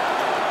here.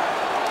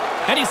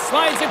 And he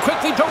slides it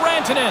quickly to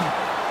Rantanen.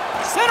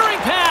 Centering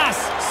pass.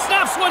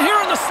 Snaps one here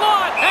in the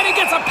slot. And he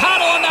gets a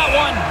paddle on that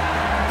one.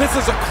 This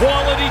is a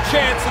quality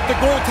chance that the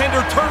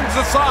goaltender turns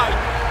aside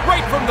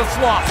right from the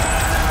slot.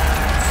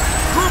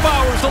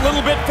 Grubauer's a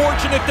little bit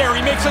fortunate there.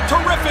 He makes a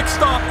terrific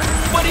stop,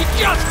 but he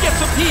just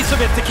gets a piece of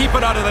it to keep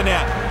it out of the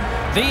net.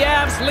 The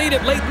Avs lead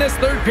it late in this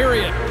third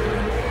period.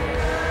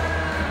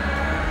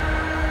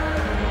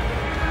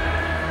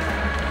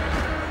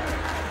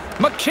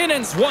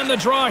 McKinnon's won the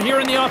draw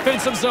here in the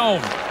offensive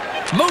zone.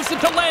 Moves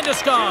it to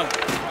Landeskog.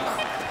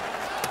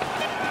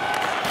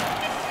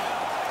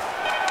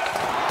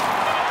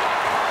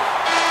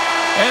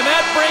 And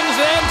that brings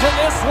an end to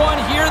this one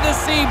here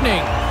this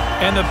evening.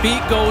 And the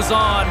beat goes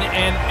on,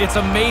 and it's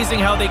amazing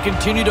how they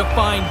continue to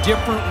find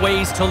different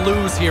ways to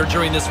lose here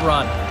during this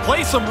run.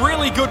 Play some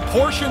really good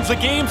portions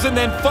of games and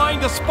then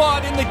find a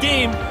spot in the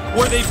game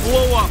where they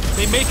blow up.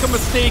 They make a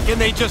mistake and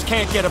they just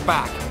can't get it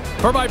back.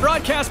 For my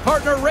broadcast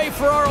partner, Ray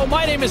Ferraro,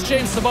 my name is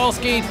James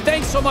Cybulski.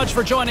 Thanks so much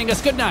for joining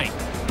us. Good night.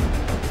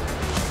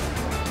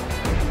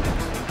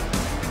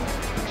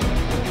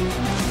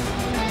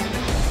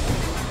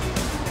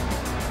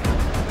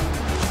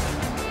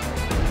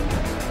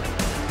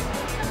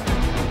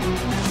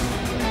 Thank you.